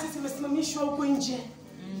 Kazi zimesimamishwa huko nje.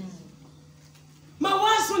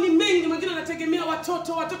 Mawazo ni mengi. Wengine wanategemea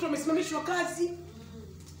watoto wamesimamishwa kazi.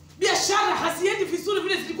 Biashara haziendi vizuri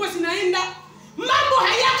vile zilikuwa zinaenda. Mambo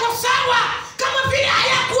hayako sawa kama vile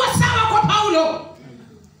hayakuwa sawa kwa Paulo.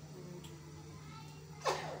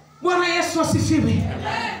 Bwana Yesu asifiwe.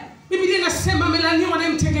 Biblia inasema amelaaniwa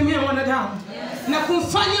anayemtegemea mwanadamu na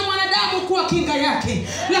kumfanya mwanadamu kuwa kinga yake,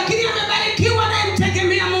 lakini amebarikiwa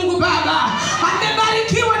anayemtegemea Mungu Baba.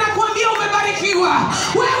 Amebarikiwa na kuambia umebarikiwa.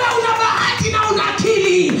 Wewe una bahati na una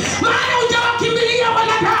akili, maana hujawakimbilia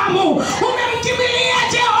wanadamu, umemkimbilia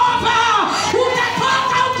Jehova.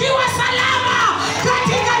 Utatoka ukiwa salama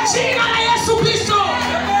katika jina la Yesu Kristo.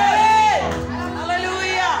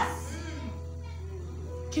 Haleluya.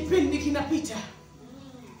 Kipindi kinapita,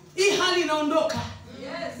 hii hali inaondoka.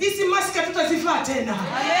 Hizi maska tutazivaa tena.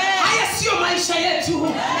 Haya sio maisha yetu.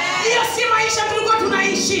 Hiyo si maisha tulikuwa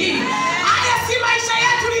tunaishi. Haya maisha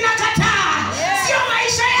yetu ninakataa. Sio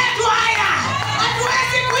maisha yetu haya.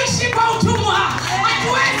 Hatuwezi kuishi kwa utumwa.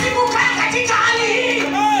 Hatuwezi kukaa katika hali hii.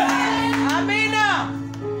 Amina.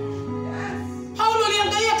 Paulo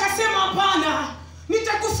aliangalia akasema hapana.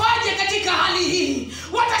 Nitakufaje katika hali hii?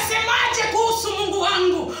 Watasemaje kuhusu Mungu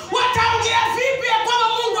wangu? Wataongea vipi ya kwamba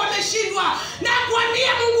Mungu ameshindwa? Na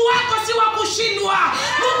kuambia Mungu wako si wa kushindwa.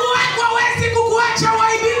 Mungu wako hawezi kukuacha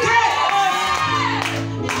uaibike.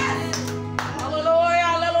 Haleluya,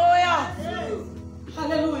 haleluya.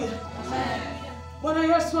 Haleluya.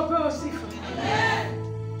 Bwana Yesu apewe sifa.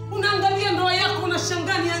 Unaangalia ndoa yako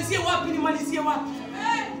unashangaa nianzie wapi nimalizie wapi?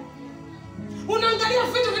 Unaangalia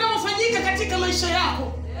vitu vinavyofanyika katika maisha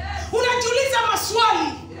yako. Unajiuliza maswali.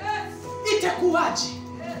 Itakuwaje?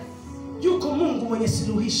 Yuko Mungu mwenye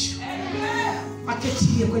suluhisho.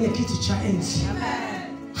 Aketie kwenye kiti cha enzi.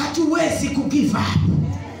 Hatuwezi kugive up.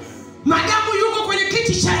 Madamu yuko kwenye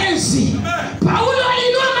kiti cha enzi. Paulo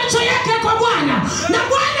aliinua macho yake kwa Bwana. Na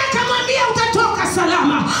Bwana akamwambia utatoka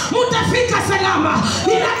salama. Mutafika salama.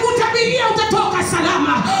 Ninakutabiria utatoka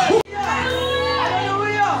salama.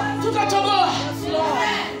 Tutatoboa.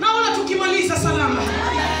 Naona tukimaliza salama.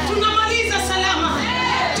 Tunamaliza salama.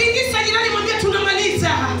 Tingisa jirani mwambie tunamaliza.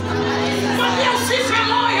 Mwambie usife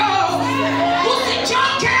moyo.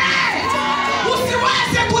 Usichoke.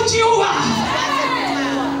 Usiwaze kujiua.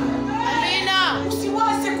 Amina.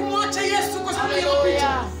 Usiwaze kumwacha Yesu kwa sababu ya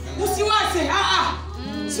upita. Usiwaze.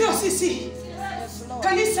 Sio sisi.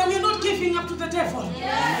 Kanisa, we are not giving up to the devil.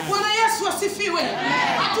 Bwana Yesu asifiwe.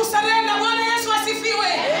 Atusarenda. Bwana Yesu asifiwe.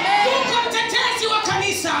 Yuko mtetezi wa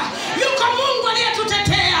kanisa. Yuko Mungu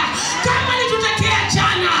aliyetutetea. Kama alitutetea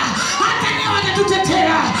jana, hata leo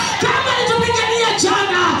atatutetea. Kama alitupigania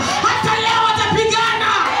jana, hata leo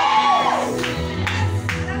atapigana.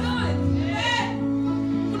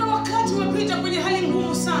 Kuna wakati umepita kwenye hali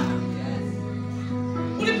ngumu sana.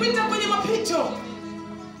 Ulipita kwenye mapito.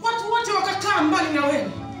 Watu wote wakakaa mbali na wewe.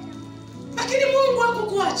 Lakini Mungu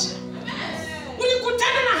hakukuacha.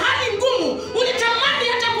 Ulikutana na hali ngumu, ulitamani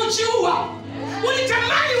hata kujiua.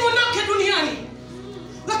 Ulitamani uondoke duniani.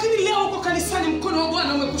 Lakini leo uko kanisani, mkono wa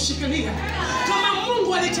Bwana umekushikilia. Kama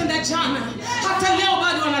Mungu alitenda jana, hata leo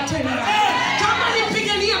bado anatenda. Kama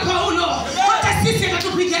alipigania Paulo, hata sisi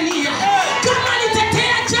atatupigania. Kama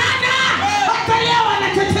alitetea jana, hata leo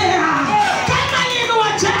anatetea. Kama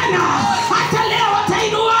aliinua jana, hata leo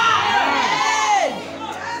atainua.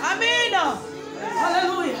 Amina.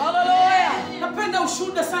 Haleluya. Haleluya. Napenda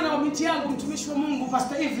ushuhuda sana wa binti yangu mtumishi wa Mungu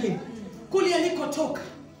Pastor Evaline. Kule alikotoka.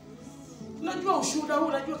 Unajua ushuhuda huu,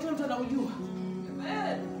 unajua kila mtu anaujua.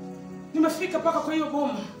 Nimefika paka kwa hiyo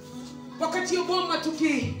boma. Wakati hiyo boma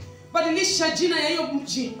tukibadilisha jina ya hiyo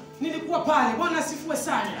mji, nilikuwa pale. Bwana asifiwe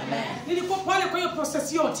sana. Nilikuwa pale kwa hiyo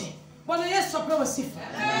process yote. Bwana Yesu apewe sifa.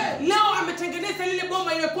 Leo ametengeneza lile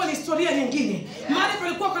boma ilikuwa ni historia nyingine. Mahali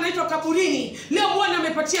palikuwa panaitwa kaburini, leo Bwana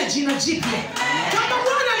amepatia jina jipya. Kama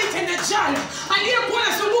Bwana alitenda jana, aliyekuwa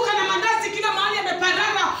anazunguka na mandazi kila mahali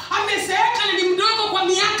ameparara, amezeeka na ni mdogo kwa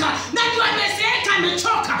miaka, na ndio amezeeka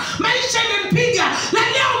amechoka, maisha imempiga, na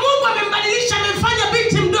leo Mungu amembadilisha, amemfanya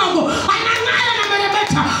binti mdogo, anang'ara na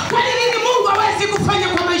meremeta. Kwa nini Mungu hawezi kufanya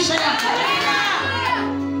kwa maisha yako?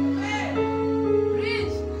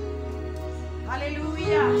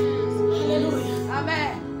 Haleluya. Haleluya.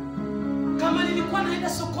 Amen. Kama nilikuwa naenda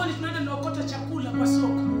sokoni, tunaenda naokota chakula kwa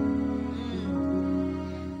soko.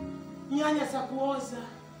 Nyanya za kuoza.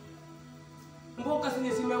 Mboga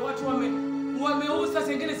zenye watu wameuza,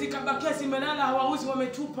 zingine zikabakia zimelala hawauzi,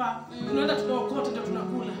 wametupa. Tunaenda tunaokota ndio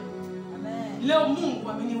tunakula. Amen. Leo Mungu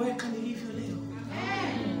ameniweka nilivyo leo.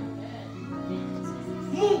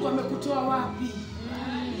 Mungu amekutoa wapi?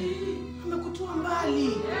 Amekutoa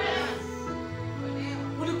mbali.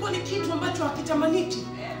 Ulikuwa ni kitu ambacho hakitamaniki.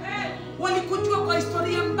 Walikujua kwa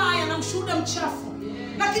historia mbaya na ushuhuda mchafu.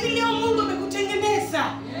 Lakini leo Mungu amekutengeneza.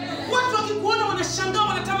 Watu wakikuona wanashangaa,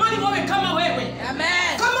 wanatamani wawe kama wewe.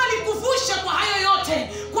 Amen. Kama alikuvusha kwa hayo yote,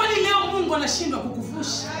 kwani leo Mungu anashindwa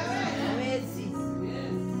kukuvusha? Hawezi.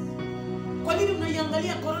 Kwa nini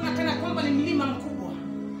unaiangalia corona kana kwamba ni mlima mkubwa?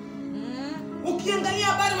 Ukiangalia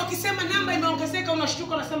habari wakisema namba imeongezeka,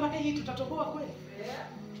 unashtuka unasema hii tutatoboa kweli?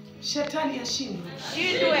 Shetani ashindwe.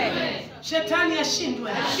 Shindwe. Shetani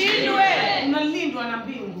ashindwe. Shindwe. Unalindwa na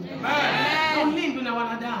mbingu. Amen. Unalindwa na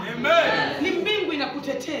wanadamu. Amen. Ni mbingu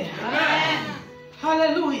inakutetea. Amen.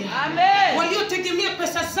 Haleluya. Amen. Waliotegemea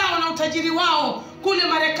pesa zao na utajiri wao kule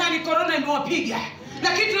Marekani, corona imewapiga.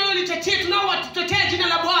 Lakini tunalolitetea, tunaowatutetea jina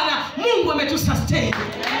la Bwana, Mungu ametusustain.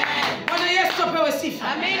 Bwana Yesu apewe sifa.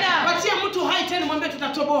 Amina. Patia mtu hai tena, mwambie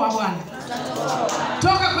tutatoboa Bwana. Tutatoboa.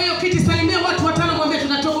 Toka kwa hiyo kiti, salimia watu watano, mwambie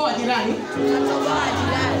tunatoboa jirani. Tutatoboa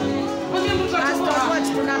jirani. Mwambie mtu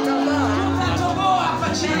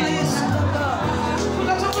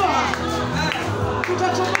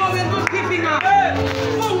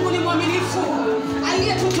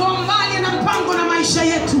maisha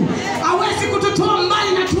yetu. Hawezi kututoa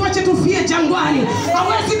mbali na tuache tufie jangwani.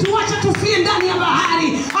 Hawezi tuacha tufie ndani ya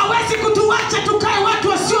bahari. Hawezi kutuacha tukae watu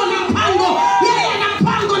wasio na mpango. Yeye ana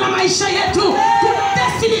mpango na maisha yetu. Kuna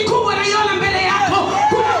destiny kubwa naiona mbele yako.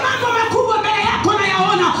 Kuna mambo makubwa mbele yako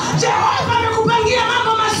nayaona. Jehova amekupangia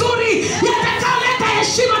mambo mazuri yatakayoleta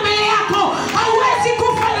heshima mbele yako. Hauwezi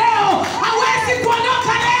kufa leo. Hauwezi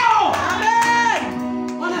kuondoka leo. Amen.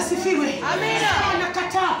 Wanasifiwe. Amina.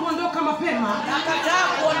 Nakataa kuondoka mapema. Nakataa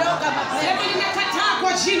kuondoka mapema. Hebu ninakataa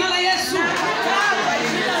kwa jina la Yesu.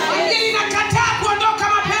 Ninakataa kuondoka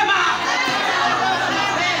mapema.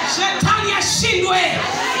 Shetani ashindwe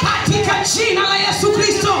katika jina la Yesu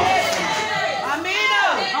Kristo. Amina.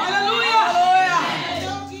 Haleluya.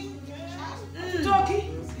 Toki.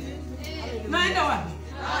 Naenda wapi?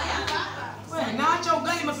 Wewe naacha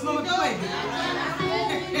ugali mapema hivi.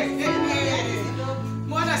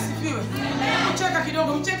 Bwana asifiwe. Mcheka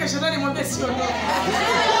kidogo, mcheke shetani mwambie siondoke.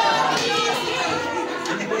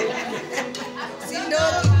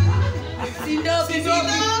 Sindoki.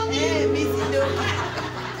 Mimi sindoki.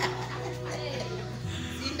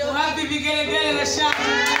 Wapi vigelegele na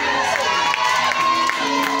shangwe.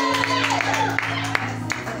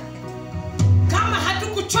 Kama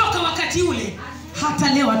hatukuchoka wakati ule, hata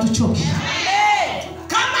leo hatuchoki.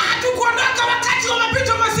 Kama hatukuondoka wakati wa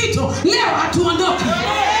mapito mazito, leo hatuondoki.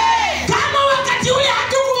 Kama wakati ule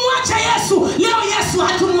hatukumwacha Yesu, leo Yesu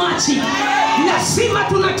hatumwachi. Lazima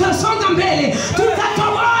tunasonga mbele.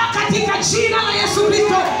 Tutatoboa katika jina la Yesu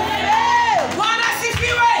Kristo. Bwana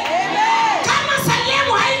asifiwe. Kama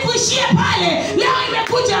Salemu haikuishia pale, leo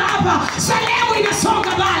imekuja hapa. Salemu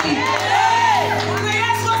inasonga mbali. Bwana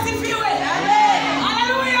Yesu asifiwe.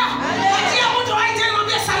 Haleluya. Atia mtu aite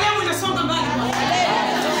mwambie Salemu inasonga mbali.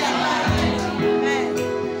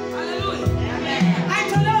 Haleluya.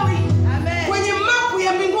 Haitolewi. Kwenye mapu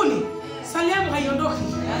ya mbinguni Salemu haiondoki.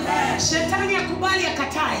 Shetani akubali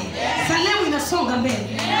akatae. Salemu inasonga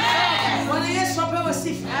mbele. Bwana Yesu apewe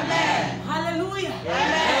sifa. Haleluya.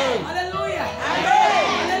 Haleluya.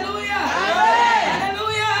 Haleluya.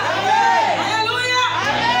 Haleluya. Haleluya.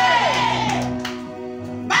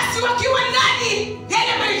 Basi wakiwa ndani ya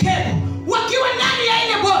ile merikebu, wakiwa ndani ya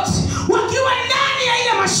ile boti, wakiwa ndani ya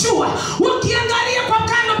ile mashua, wakiangalia kwa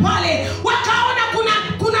kando pale, wakaona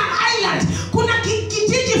kuna island, kuna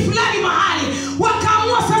kijiji fulani mahali.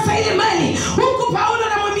 Wakaamua sasa ile meli. Huku Paulo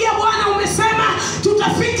anamwambia Bwana, umesema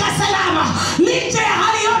tutafika salama. Licha ya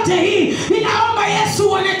hali yote hii, ninaomba Yesu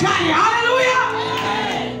uonekane. Haleluya.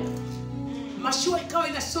 Mashua ikawa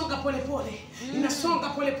inasonga polepole. Inasonga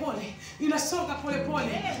polepole. Inasonga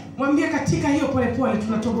polepole. Mwambie katika hiyo polepole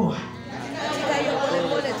tunatoboa. Katika hiyo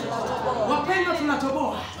polepole tunatoboa. Wapendwa,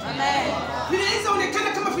 tunatoboa. Amen. Vinaweza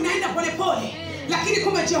onekana kama vinaenda polepole, lakini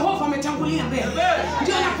kumbe Jehova ametangulia mbele.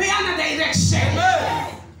 Ndio anapeana direction.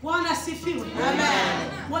 Bwana asifiwe.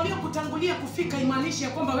 Amen. Waliokutangulia kufika imaanisha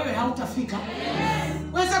kwamba wewe hautafika.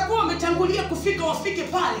 Waweza kuwa umetangulia kufika wafike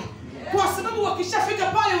pale, kwa sababu wakishafika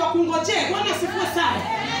pale wakungojee. Bwana asifiwe sana.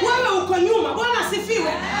 Wewe uko nyuma. Bwana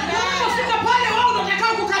asifiwe. Unapofika pale wao ndio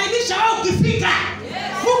watakao kukaribisha wewe ukifika.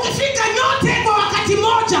 Ukifika nyote kwa wakati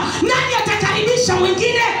mmoja, nani atakaribisha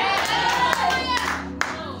mwingine?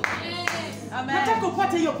 Amen. Nataka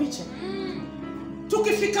upate hiyo picha.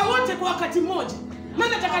 Tukifika wote kwa wakati mmoja,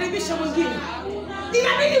 nani atakaribisha mwingine?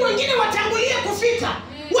 Inabidi wengine watangulie kufika.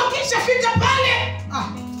 Wakishafika pale,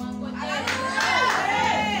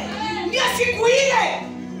 ndio siku ile.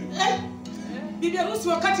 Bibi harusi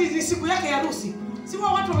wakati ni siku yake ya harusi, si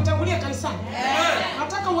watu wametangulia kanisani?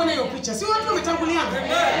 Nataka uone hiyo picha. Si watu wametangulia?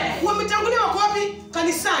 Wametangulia wako wapi?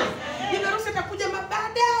 Kanisani. Bibi harusi atakuja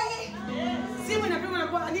baadaye. Simu inapigwa na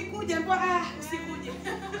kwa nikuja kwa usikuje.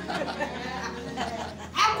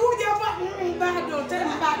 Hakuja kwa bado tena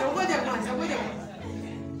bado. Ngoja kwanza, ngoja kwanza.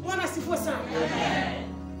 Bwana asifiwe sana.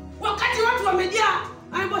 Wakati watu wamejaa,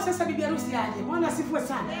 anaomba sasa bibi harusi aje. Bwana asifiwe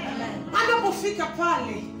sana. Anapofika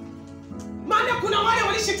pale, maana kuna wale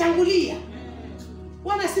walishatangulia.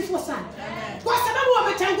 Bwana asifiwe sana. Kwa sababu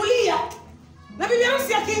wametangulia, na bibi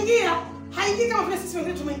harusi akiingia, haingii kama vile sisi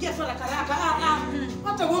wengine tumeingia tu haraka haraka.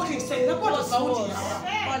 Hata walking style inakuwa tofauti.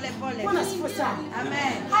 Pole. Bwana asifiwe sana.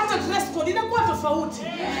 Amen. Hata dress code inakuwa tofauti.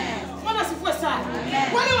 Bwana asifiwe sana.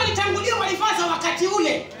 Wale walitangulia walivaa za wakati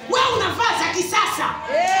ule. Wewe unavaa za kisasa.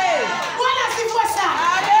 Bwana asifiwe sana.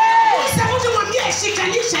 Sasa mtu mwambie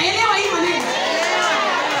shikanisha, elewa hii maneno.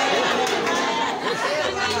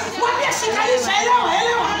 Mwambie shikanisha,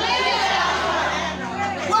 elewa.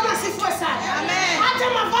 Bwana asifiwe sana. Hata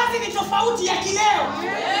mavazi ni tofauti ya kileo.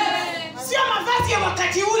 Sio mavazi ya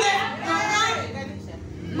wakati ule.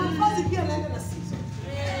 Mavazi pia naenda na sisi.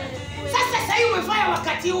 Sasa sasa hivi umevaa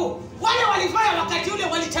wakati huu. Wale walifanya wakati ule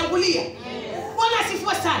walitangulia. Bwana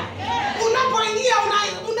asifiwe sana. Unapoingia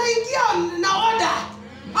unaingia na order.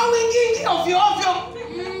 Au ingia ovyo ovyo.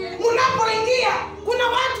 Unapoingia kuna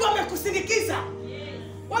watu wamekusindikiza.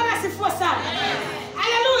 Bwana asifiwe sana.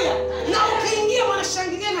 Haleluya. Na ukiingia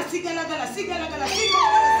wanashangilia na sigalagala.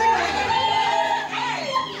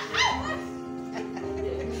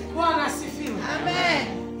 Bwana asifiwe. Amen.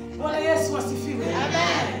 Bwana Yesu asifiwe.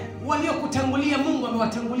 Amen. Waliokutangulia Mungu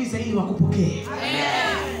amewatanguliza ili wakupokee.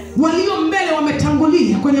 Amen. Walio mbele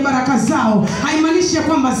wametangulia kwenye baraka zao. Haimaanishi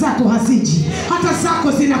kwamba zako haziji. Hata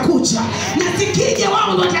zako zinakuja. Na zikija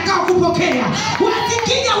wao ndio watakao kupokea.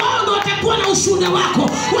 Wakija wao ndio watakuwa na ushuhuda wako.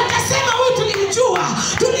 Watasema huyu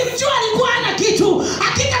tulimjua alikuwa hana kitu.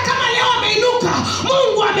 Hakika kama leo ameinuka,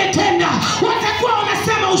 Mungu ametenda. Watakuwa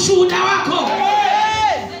wanasema ushuhuda wako.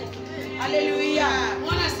 Haleluya.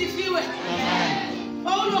 Bwana asifiwe.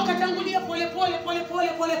 Paulo wakatangulia pole.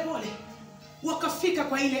 Wakafika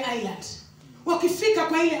kwa ile island. Wakifika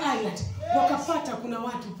kwa ile island, wakapata kuna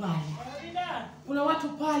watu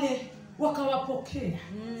pale. Wakawapokea.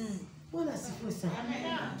 Bwana asifiwe sana.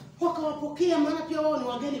 Wakawapokea maana pia wao ni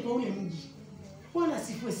wageni kwa ule mji. Bwana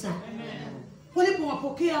asifiwe sana.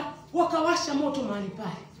 Walipowapokea wakawasha moto mahali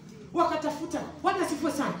pale. Bwana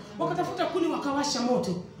asifiwe sana. Wakatafuta kuni wakawasha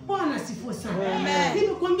moto. Bwana asifiwe sana.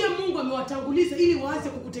 Nimekuambia Mungu amewatanguliza ili waanze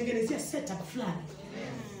kukutengenezea setup fulani.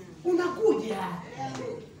 Unakuja.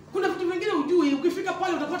 Kuna vitu vingine hujui, ukifika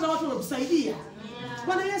pale utapata watu wanakusaidia.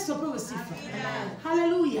 Bwana Yesu apewe sifa.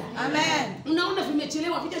 Haleluya. Amen. Unaona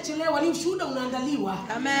vimechelewa, vijachelewa, ni ushuhuda unaandaliwa.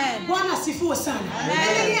 Amen. Bwana asifiwe sana.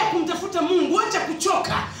 Endelea kumtafuta Mungu, acha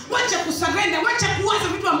kuchoka, acha kusarenda, acha kuwaza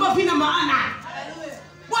vitu ambavyo vina maana.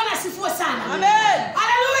 Bwana asifiwe sana. Amen.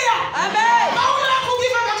 Haleluya. Amen. Paulo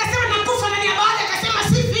hakugiva akasema nakufa ndani ya bahari, akasema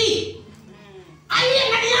sifi. Aliye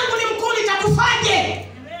ndani yangu ni mkuu, nitakufaje?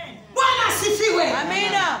 Bwana asifiwe.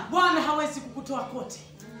 Amina. Bwana hawezi kukutoa kote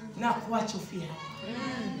na kuacha ufia.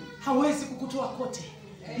 Hawezi kukutoa kote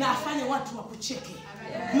na afanye watu wakucheke.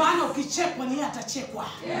 Maana ukichekwa ni yeye atachekwa.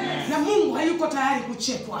 Na Mungu hayuko tayari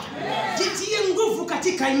kuchekwa. Jitie nguvu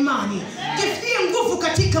katika imani. Jitie nguvu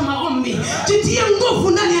katika maombi. Jitie nguvu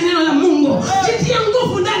ndani ya neno la Mungu. Jitie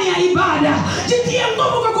nguvu ndani ya ibada. Jitie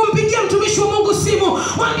nguvu kwa kumpigia mtumishi wa Mungu simu.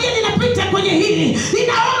 Mwambie ninapita kwenye hili.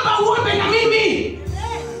 Ninaomba uombe na mimi.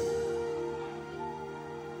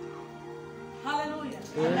 Haleluya.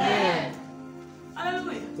 Amen.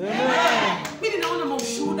 Haleluya. Amen. Mimi ninaona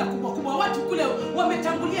maushuhuda kubwa. Watu kule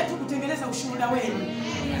wametangulia tu kutengeneza ushuhuda wenu.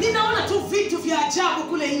 Ninaona tu vitu vya ajabu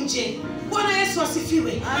kule nje. Bwana Yesu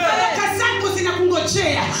asifiwe. Baraka zako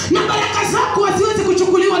zinakungojea. Na baraka zako haziwezi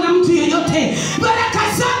kuchukuliwa na mtu yeyote. Baraka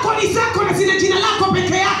zako ni zako na zina jina lako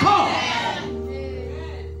peke yako.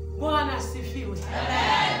 Bwana asifiwe.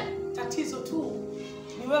 Tatizo tu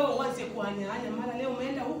ni wewe uanze kuanyanya. Mara leo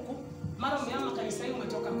umeenda huku, mara umehama kanisa hili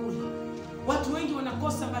umetoka kule. Watu wengi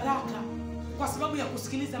wanakosa baraka kwa sababu ya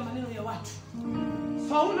kusikiliza maneno ya watu.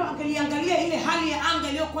 Paulo angeliangalia ile hali ya anga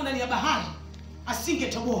iliyokuwa ndani ya bahari,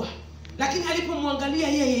 asingetoboa. Lakini alipomwangalia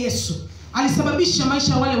yeye Yesu, alisababisha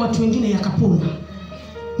maisha ya wale watu wengine yakapona.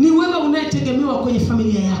 Ni wewe unayetegemewa kwenye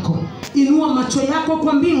familia yako. Inua macho yako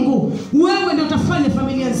kwa mbingu. Wewe ndio utafanya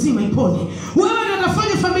familia nzima ipone. Wewe ndio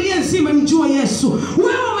utafanya familia nzima imjue Yesu.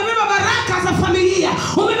 Wewe umebeba baraka za familia.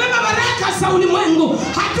 Umebeba baraka za ulimwengu.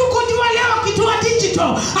 Hatukujua leo kitu wa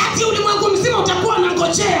digital ati ulimwengu mzima utakuwa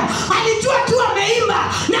unangojea. Alijua tu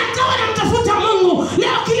ameimba na akawa anamtafuta Mungu.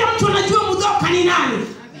 Leo kila mtu anajua Muthoka ni nani.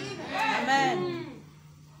 Amen.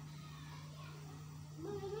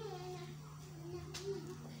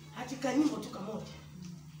 Katika nyimbo tu kamoja.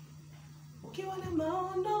 Ukiwa na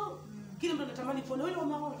maono, kila mtu anatamani kuona wewe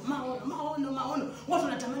maono. Watu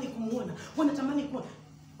wanatamani kumuona, wanatamani kuona.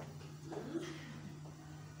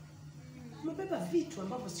 Umebeba vitu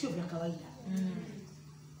ambavyo sio vya kawaida.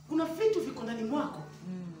 Kuna vitu viko ndani mwako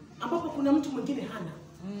ambapo kuna mtu mwingine hana.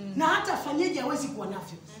 Na hata afanyeje hawezi kuwa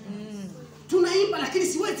navyo. Tunaimba lakini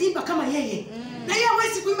siwezi imba kama yeye. Na yeye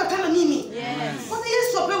hawezi kuimba kama mimi. Bwana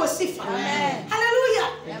Yesu apewe sifa. Haleluya.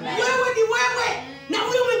 Wewe ni wewe na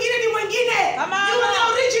huyo mwingine ni mwingine. You are the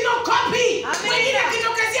original copy. Mwingine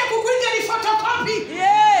akitokezea kukuiga ni photocopy.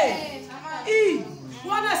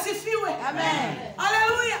 Bwana asifiwe. Amen.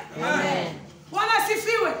 Haleluya. Amen. Bwana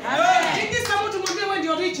asifiwe. Amen. Tikisa mtu mwambie wewe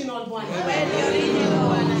ndio original Bwana. Wewe ndio original.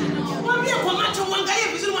 Mwambie kwa macho uangalie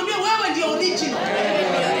vizuri, mwambie wewe ndio original. Wewe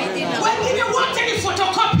ndio original. Wengine wote ni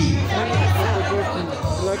photocopy.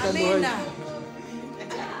 Amina.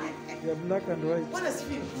 You are black and white. Bwana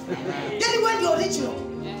asifiwe. Yaani wewe ndio original.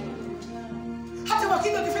 Hata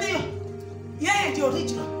wakija ukifanya hiyo, yeye ndio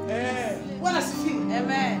original. Bwana asifiwe.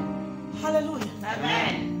 Amen. Haleluya.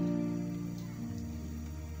 Amen.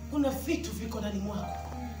 kuna vitu viko ndani mwako.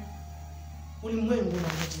 Ulimwengu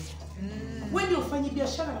unangojea. Wewe ndio ufanyi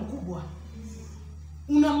biashara mkubwa.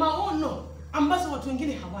 Una maono ambazo watu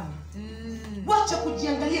wengine hawana. Wacha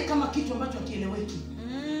kujiangalia kama kitu ambacho hakieleweki.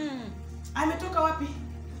 Ametoka wapi?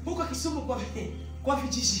 Huko Kisumu kwa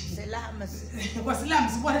vijiji. Salem. Kwa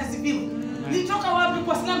Salem, Bwana asifiwe. Nitoka wapi?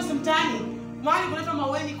 Kwa Salem mtaani. Mahali kunaitwa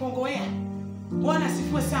Maweni Kongowea. Bwana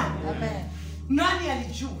asifiwe sana. Amen. Nani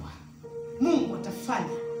alijua Mungu atafanya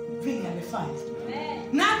vile amefanya?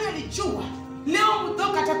 Nani alijua leo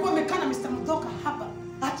Muthoka atakuwa amekaa na Mr. Muthoka hapa?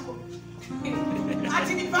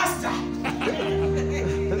 Ati ni pastor.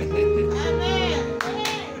 Amen.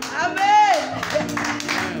 Amen.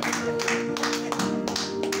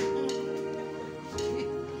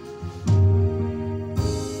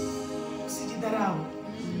 Usijidharau.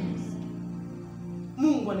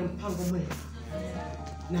 Mungu ana mpango mwema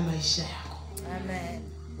na maisha yako. Amen.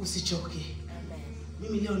 Usichoke. Amen.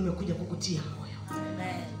 Mimi leo nimekuja kukutia moyo.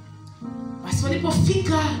 Amen. Basi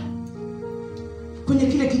walipofika kwenye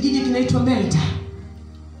kile kijiji kinaitwa Melta,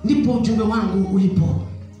 ndipo ujumbe wangu ulipo.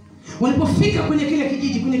 Walipofika kwenye kile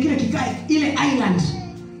kijiji, kwenye kile kikai, ile island,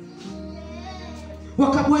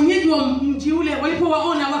 wenyeji wa mji ule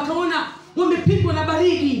walipowaona, wakaona wamepigwa na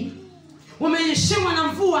baridi, wamenyeshewa na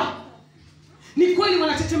mvua, ni kweli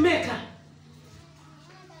wanatetemeka.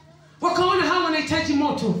 Wakaona hawa wanahitaji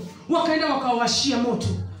moto, wakaenda wakawashia moto.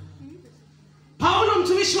 Paulo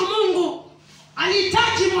mtumishi wa Mungu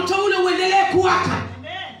alihitaji moto ule uendelee kuwaka.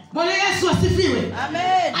 Bwana Yesu asifiwe.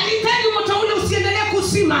 Amen. Alihitaji moto ule usiendelee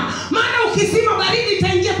kuzima, maana ukizima baridi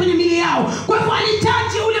itaingia kwenye mili yao. Kwa hivyo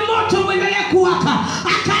alihitaji ule moto uendelee kuwaka.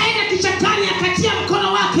 Akaenda kichakani, akatia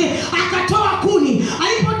mkono wake, akatoa kuni.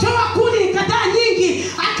 Alipotoa kuni kadhaa nyingi,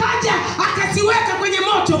 akaja akaziweka kwenye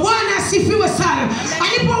moto. Bwana asifiwe sana.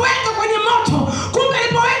 Alipoweka kwenye moto, kumbe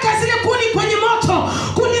alipoweka zile kuni kwenye moto,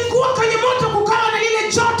 kulikuwa kwenye moto kukawa na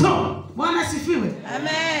lile joto. Bwana asifiwe.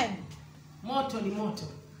 Amen. Moto ni moto.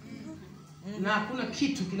 Na hakuna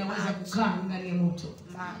kitu kinaweza kukaa ndani ya moto.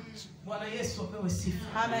 Bwana Yesu apewe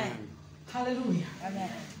sifa. Amen. Haleluya. Amen.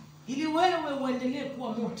 Ili wewe uendelee kuwa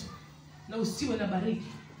moto na usiwe na baridi,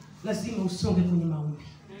 lazima usonge kwenye maombi.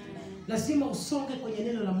 Lazima usonge kwenye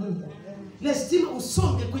neno la Mungu. Lazima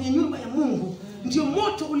usonge kwenye nyumba ya Mungu. Ndio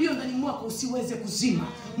moto ulio ndani mwako usiweze kuzima.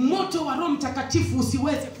 Moto wa Roho Mtakatifu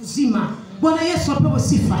usiweze kuzima. Bwana Yesu apewe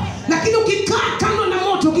sifa. Lakini ukikaa kando na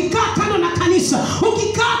moto, ukikaa kando na kanisa,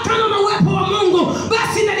 ukikaa kando na uwepo wa Mungu,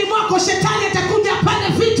 basi ndani mwako shetani atakuja apande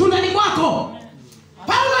vitu ndani mwako.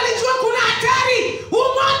 Paulo alijua kuna hatari. Huu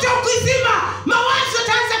moto ukizima, mawazo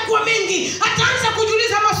yataanza kuwa mengi. Ataanza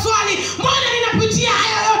kujiuliza maswali, mbona ninapitia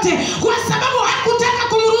haya yote? Kwa sababu hakutaka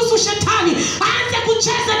kumruhusu shetani aanze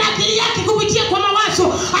kucheza na akili yake kupitia kwa mawazo.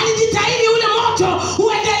 Alijitahidi ule moto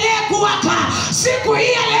uendelee kuwaka. Siku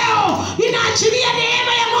hii ya leo ninaachilia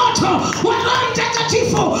neema ya moto wa Roho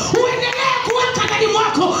Mtakatifu uendelee kuwaka ndani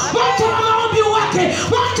mwako. Moto wa maombi uwake,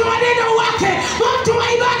 moto wa neno uwake, moto wa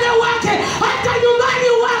ibada uwake, hata nyumbani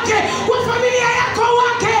uwake, kwa familia yako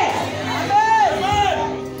uwake. Amen.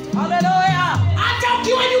 Hallelujah. Hata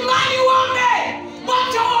ukiwa nyumbani uombe,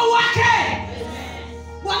 moto uwake.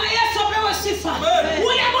 Bwana Yesu apewe sifa.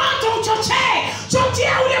 Ule moto uchochee,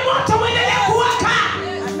 chochea ule moto uendelee kuwaka.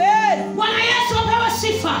 Amen. Bwana Yesu apewe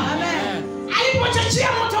sifa. Amen. Alipochochea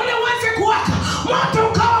moto ule uanze kuwaka, moto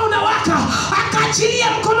ukawa unawaka,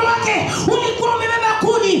 akaachilia mkono wake ulikuwa umebeba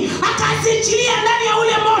kuni, akaziachilia ndani ya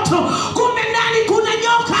ule moto. Kumbe ndani kuna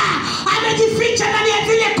nyoka amejificha ndani ya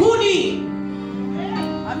zile kuni.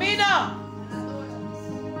 Amina.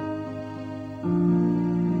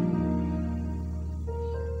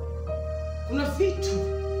 Kuna vitu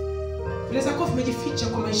vinaweza kuwa vimejificha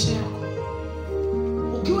kwa maisha yako.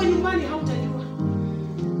 Ukiwa nyumbani hautajua.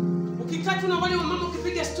 Ukikaa tu na wale wa mama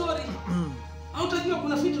ukipiga story, hautajua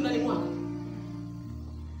kuna vitu ndani mwako.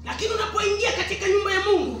 Lakini unapoingia katika nyumba ya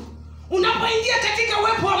Mungu, unapoingia katika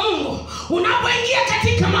uwepo wa Mungu, unapoingia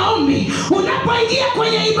katika maombi, unapoingia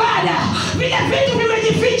kwenye ibada, vile vitu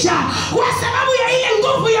vimejificha kwa sababu ya ile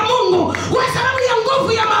nguvu ya Mungu, kwa sababu ya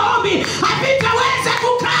nguvu ya maombi, havitaweza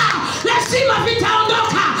kukaa, lazima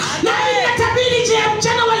vitaondoka. Na ninatabiri je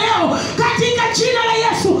mchana wa leo katika jina la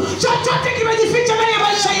Yesu, chochote kimejificha ndani ya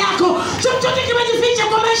maisha yako, chochote kimejificha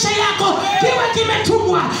kwa maisha yako, kiwe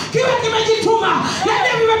kimetumwa, kiwe kimejituma,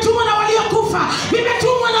 labda vimetumwa na waliokufa,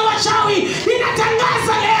 vimetumwa na wachawi,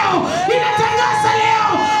 ninatangaza leo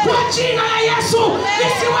kwa jina la Yesu,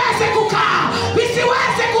 visiweze kukaa,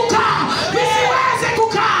 visiweze kukaa, visiweze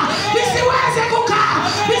kukaa, visiweze kukaa,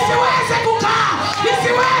 visiweze kukaa,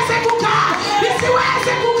 visiweze kukaa,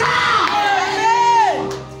 visiweze kukaa.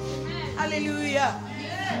 Hallelujah.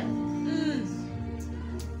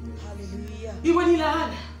 iwe ni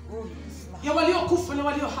laana ya waliokufa na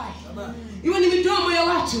walio hai, iwe ni midomo ya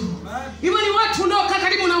watu, iwe ni watu unaokaa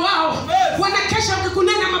karibu na wao wanakesha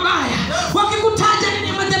wakikunena mabaya, wakikutaja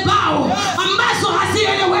ndani madhabahu ambazo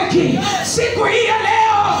hazieleweki. Siku hii ya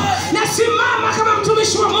leo nasimama kama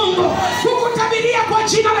mtumishi wa Mungu kukutabiria kwa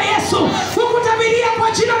jina la Yesu, kukutabiria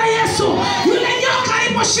kwa jina la Yesu. Yule nyoka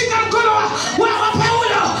aliposhika mkono wa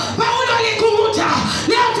Paulo alikunguta.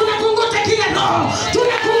 Leo tunakunguta kila roho,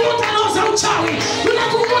 tunakunguta roho za uchawi,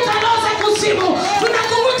 tunakunguta roho za kuzimu,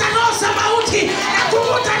 tunakunguta roho za mauti, na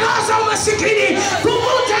kunguta roho za umasikini.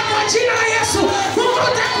 Kunguta kwa jina la Yesu,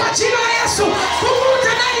 kunguta kwa jina la Yesu, kunguta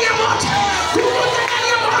ndani ya moto, kunguta ndani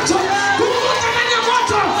ya moto, kunguta ndani ya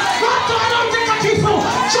moto. Moto wa Roho Mtakatifu,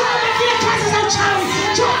 choma kila kazi za uchawi,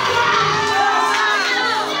 choma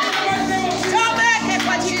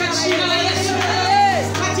kwa jina la Yesu,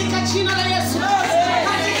 katika jina la Yesu,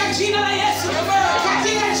 katika jina la Yesu,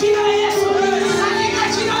 katika jina la Yesu, katika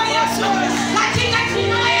jina la Yesu, katika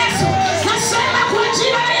jina la Yesu. Nasema kwa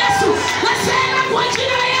jina la Yesu, nasema kwa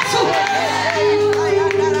jina la Yesu.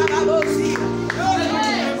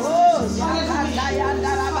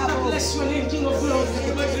 Bless your name, King of Glory.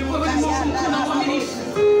 Wewe ni Mungu mkuu na mwaminifu,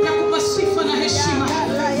 nakupa sifa na heshima.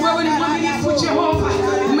 Wewe ni mwaminifu Jehova.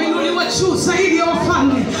 Umeinuliwa juu zaidi ya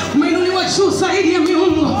wafalme, umeinuliwa juu zaidi ya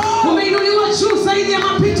miungu, umeinuliwa juu zaidi ya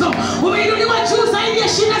mapito, umeinuliwa juu zaidi ya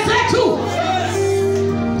shida zetu.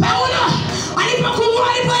 Paulo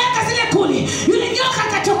alipoweka zile kuni, yule nyoka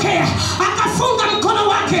akatokea, akafunga mkono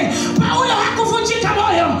wake. Paulo hakuvunjika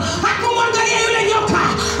moyo, hakumwangalia yule nyoka,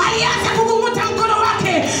 alianza kukunguta mkono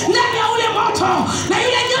wake ndani ya ule moto, na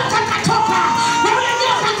yule nyoka akatoka, na yule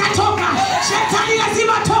nyoka akatoka. Shetani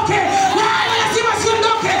lazima atoke, na lazima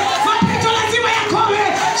siondoke, mapito lazima yakome,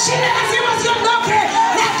 shida lazima siondoke,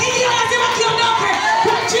 na kilio lazima kiondoke.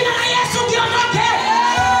 Kwa jina la Yesu kiondoke.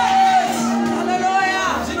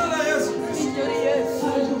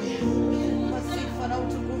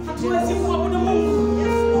 Hatuwezi kumwabudu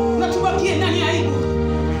Mungu na tubakie ndani ya aibu.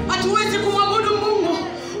 Hatuwezi kumwabudu Mungu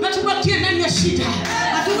na tubakie ndani ya shida.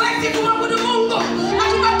 Hatuwezi kumwabudu Mungu na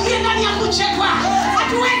tubakie ndani ya kuchekwa.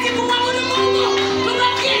 Hatuwezi kumwabudu Mungu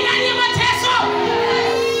tubakie ndani ya mateso.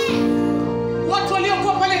 Watu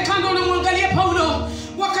waliokuwa pale kando wanamwangalia Paulo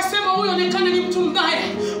wakasema, huyu onekana ni mtu mbaya,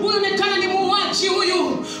 huyu onekana ni muuaji,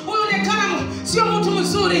 huyu onekana sio mtu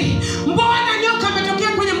mzuri. Mbona nyoka ametokea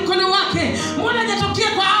kwenye mkono wake? Mbona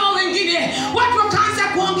hajatokea kwa hao wengine? Watu wakaanza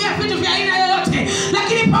kuongea vitu vya aina yoyote,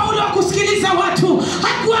 lakini Paulo hakusikiliza watu,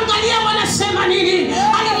 hakuangalia wanasema nini,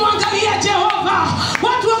 alimwangalia Jehova.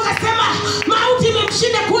 Watu wakasema mauti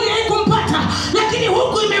imemshinda kule, haikumpata, lakini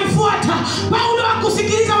huku imemfuata. Paulo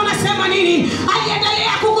hakusikiliza wanasema nini,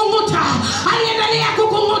 aliendelea kukunguta, aliendelea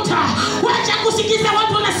kukunguta. Wacha kusikiliza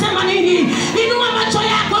watu wanasema nini. Inua macho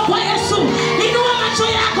yako kwa Yesu, inua macho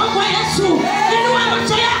yako kwa Yesu, inua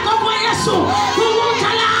macho yako kwa Yesu. Kunguta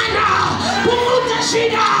laana, kunguta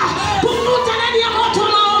shida, kunguta ndani ya moto wa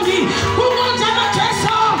maombi, kunguta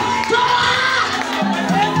mateso. Toa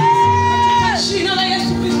katika jina la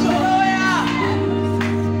Yesu Kristo.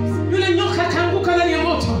 Yule nyoka akaanguka ndani ya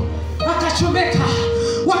moto, akachomeka.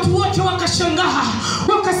 Watu wote wakashangaa,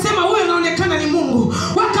 wakasema huyu anaonekana ni Mungu.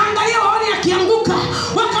 Wakaangalia waone akianguka,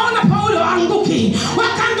 wakaona Paulo haanguki.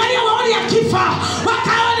 Wakaangalia waone akifa,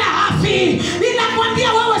 wakaona hafi.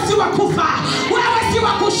 Ninakwambia wewe si wa kufa, wewe si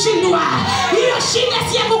wa kushindwa. Hiyo shida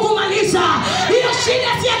si ya kukumaliza, hiyo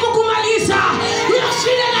shida si ya kukumaliza, hiyo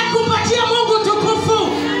shida ni kumpatia Mungu tukufu.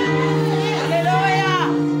 Haleluya,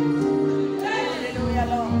 haleluya.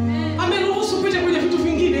 Ameruhusu pite kwenye vitu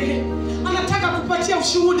vingine, anataka kupatia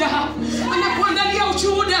ushuhuda, anakuandalia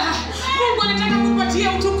ushuhuda. Mungu anataka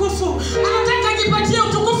kupatia utukufu, anataka ajipatie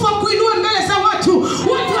utukufu wa kuinua mbele za watu.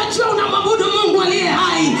 Watu wajua unamwabudu Mungu aliye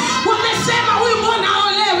hai. Wamesema huyu mbona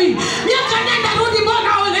haolewi, miaka nenda rudi mbona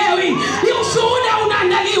haolewi. Ni ushuhuda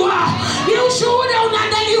unaandaliwa, ni ushuhuda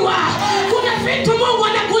unaandaliwa. Kuna vitu Mungu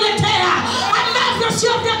anakuletea ambavyo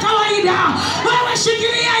sio vya kawaida. Wewe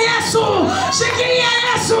shikilia Yesu, shikilia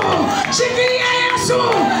Yesu, shikilia Yesu,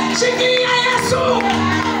 shikilia Yesu.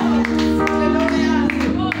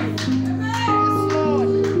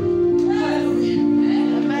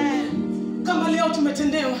 Kama leo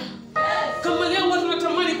tumetendewa, kama leo watu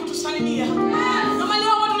wanatamani kutusalimia, kama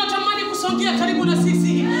leo watu wanatamani kusongea karibu na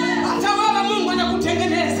sisi, hata wewe Mungu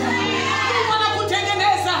anakutengeneza, Mungu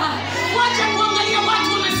anakutengeneza. Wacha kuangalia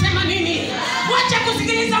watu wanasema nini, wacha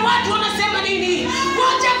kusikiliza watu wanasema nini,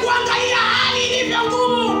 wacha kuangalia hali ilivyo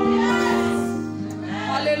ngumu.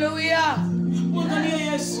 Hallelujah. Mwangalie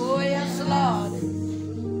Yesu. Oh yes Lord.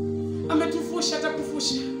 Ametufusha,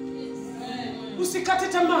 atakufusha. Usikate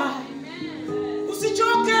tamaa,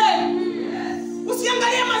 usichoke.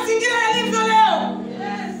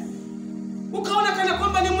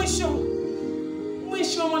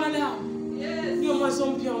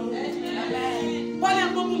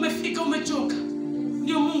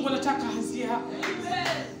 tunataka hazi yako.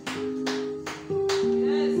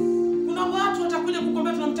 Kuna watu watakuja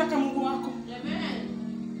kukuambia tunamtaka Mungu wako.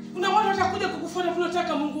 Kuna watu watakuja kukufuata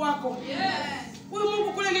tunataka Mungu wako. Huyu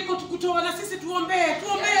Mungu kule liko tukutoa na sisi tuombee.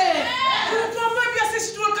 Tuombee pia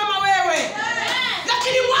sisi tuwe kama wewe.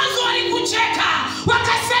 Lakini mwanzo walikucheka.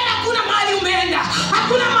 Wakasema kuna mahali umeenda.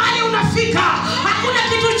 Hakuna mahali unafika. Hakuna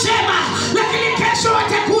kitu chema. Lakini kesho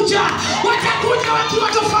watakuja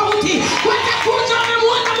wakiwa tofauti. Watakuja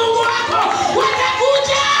wamemuona Mungu wako.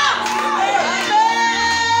 Watakuja.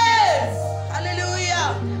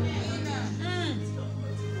 Hallelujah.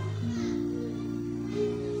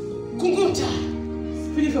 Kunguta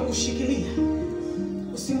vilivyo kushikilia.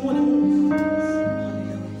 Usimuone Mungu.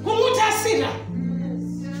 Kunguta hasira.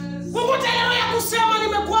 Kunguta leo ya kusema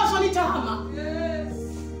nimekwazwa nitahama.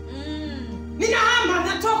 Ninahama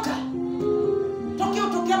natoka.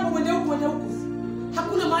 Tokea hapo uende huko.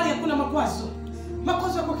 Hakuna mahali hakuna makwazo.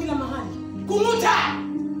 Makwazo yako kila mahali. Kunguta.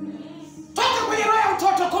 Toka kwenye roho ya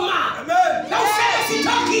utoto koma. Amen. Na useme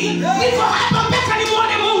sitoki. Niko hapa mpaka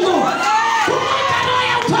nimuone Mungu. Kunguta roho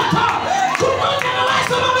ya utoto. Kunguta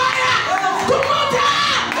mawazo mabaya. Kunguta.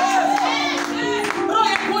 Roho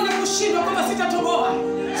ya kuona kushindwa kwamba sitatoboa.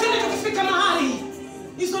 Sisi tukifika mahali.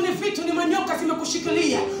 Hizo ni vitu ni manyoka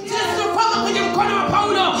zimekushikilia. Sisi kwamba kwenye mkono wa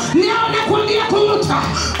Paulo. Leo nakuambia kunguta.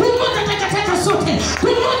 Kunguta takataka zote.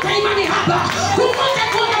 Kunguta imani haba. Kunguta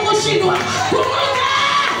kuona kushindwa. Kunguta.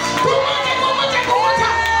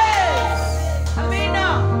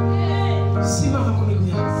 Amina. Simama kwa miguu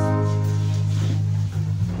yako.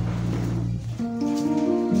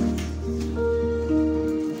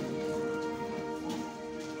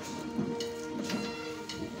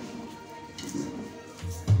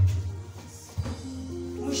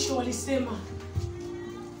 Mwisho walisema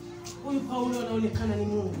huyu Paulo anaonekana ni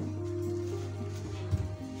Mungu.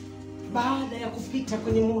 Baada ya kupita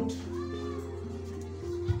kwenye moto.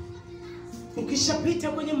 Ukishapita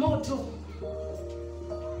kwenye moto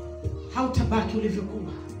hautabaki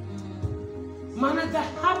ulivyokuwa. Maana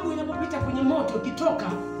dhahabu inapopita kwenye moto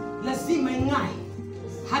ikitoka lazima ing'ae.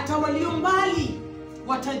 Hata walio mbali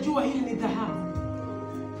watajua hili ni dhahabu.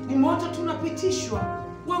 Ni moto tunapitishwa.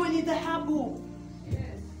 Wewe ni dhahabu.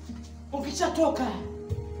 Ukishatoka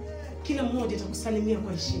kila mmoja atakusalimia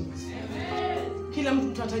kwa heshima. Kila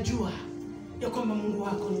mtu atajua ya kwamba Mungu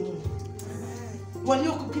wako ni Mungu.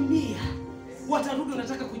 Waliokukimbia watarudi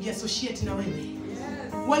wanataka kujiassociate na wewe.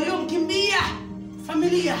 Waliomkimbia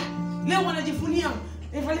familia leo wanajivunia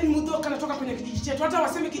Evaline Muthoka anatoka kwenye kijiji chetu. Hata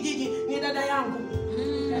waseme kijiji ni dada yangu.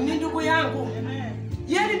 Ni ndugu yangu.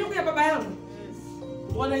 Yeye ni ndugu ya baba yangu.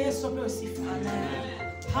 Bwana Yesu apewe sifa.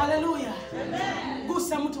 Haleluya.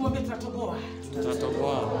 Gusa mtu mwambie tutatoboa.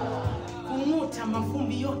 Kunguta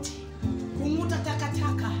mavumbi yote. Kunguta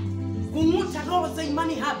takataka. Kunguta roho za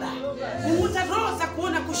imani haba. Kunguta roho za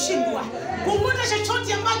kuona kushindwa. Kunguta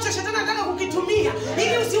chochote ambacho shetani anataka kukitumia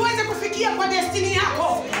ili usiweze kufikia kwa destiny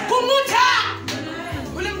yako. Kunguta.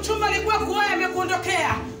 Ule mchumba alikuwa kuoa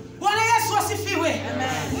amekuondokea. Bwana Yesu asifiwe.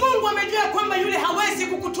 Mungu amejua kwamba yule hawezi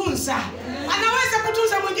kukutunza. Anaweza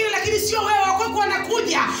kutunza mwingine lakini sio wewe. Wako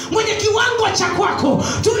anakuja mwenye kiwango cha kwako.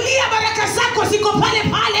 Tulia, baraka zako ziko pale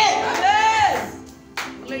pale.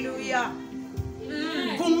 Hallelujah.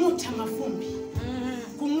 Kunguta mavumbi.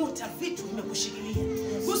 Kunguta vitu vimekushikilia.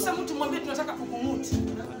 Gusa mtu mwambie tunataka kukunguta.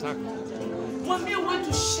 Mwambie want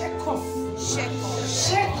to shake off.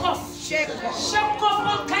 Shake off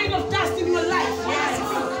all kind of dust in your life.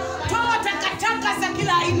 Toa takataka za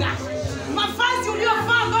kila aina. Mavazi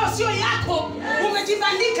uliyovaa ambayo sio yako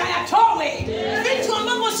umejibandika yatowe. Vitu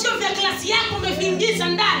ambavyo sio vya klasi yako umeviingiza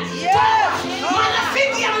ndani. Toa.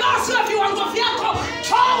 Marafiki ambao sio viwango vyako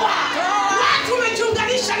toa. Watu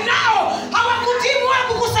umejiunganisha nao hawakutimu wala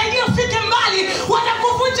kukusaidia ufike mbali,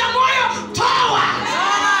 wanakuvunja moyo. Toa.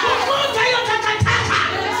 Kuvuta hiyo takataka.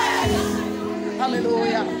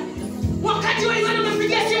 Hallelujah. Wakati wa imani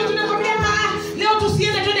unapigia simu tunakwambia leo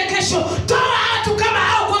tusiende twende kesho. Toa watu kama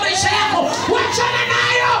hao kwa maisha yako. Wachana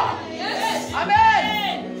nayo.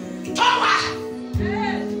 Amen. Toa.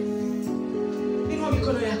 Inua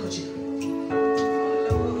mikono yako chini.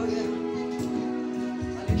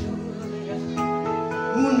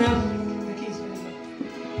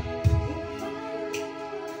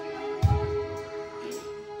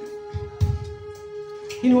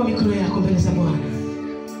 Inua mikono yako mbele za Bwana.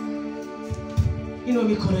 Inua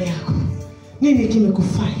mikono yako. Nini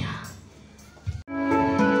kimekufanya?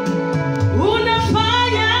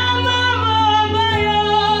 Unafanya mambo ambayo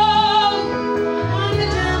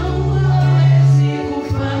wanadamu hawezi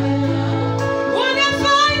kufanya.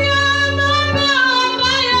 Unafanya mambo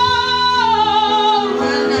ambayo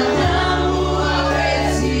wanadamu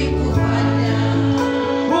hawezi